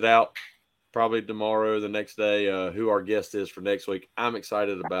we'll put it out probably tomorrow, the next day. Who our guest is for next week. I'm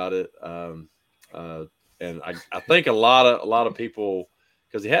excited about it. And I think a lot of people,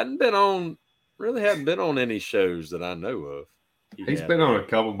 because he hadn't been on any shows that I know of. He's been on a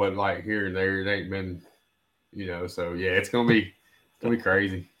couple, but like here and there, it ain't been, So yeah, it's gonna be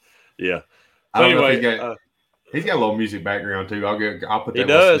crazy. Yeah. So anyway, he's got a little music background too. I'll put that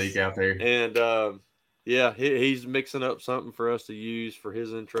little sneak out there. And he's mixing up something for us to use for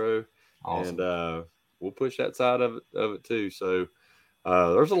his intro. Awesome. And we'll push that side of it too. So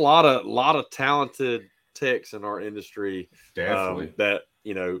there's a lot of talented techs in our industry. Definitely. That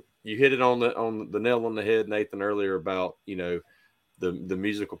you hit it on the nail on the head, Nathan, earlier about the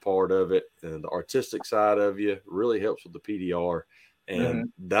musical part of it, and the artistic side of you really helps with the PDR.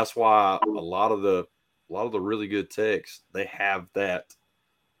 And that's why a lot of the really good techs, they have that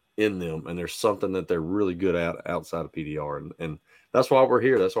in them, and there's something that they're really good at outside of PDR, and that's why we're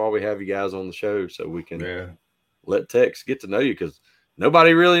here. That's why we have you guys on the show, so we can let techs get to know you, because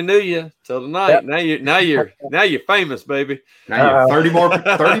nobody really knew you till tonight. Yep. Now you're famous, baby. Now you're 30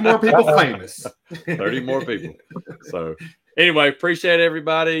 more people famous. 30 more people. So anyway, appreciate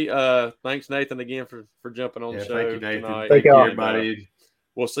everybody. Thanks, Nathan, again for jumping on the show. Thank you, Nathan. Tonight. Thank you, everybody.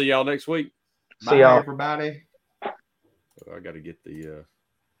 We'll see y'all next week. See y'all, everybody. I got to get the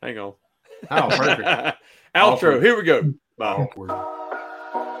hang on. Oh, perfect. Outro. Awkward. Here we go. Bye. Awkward.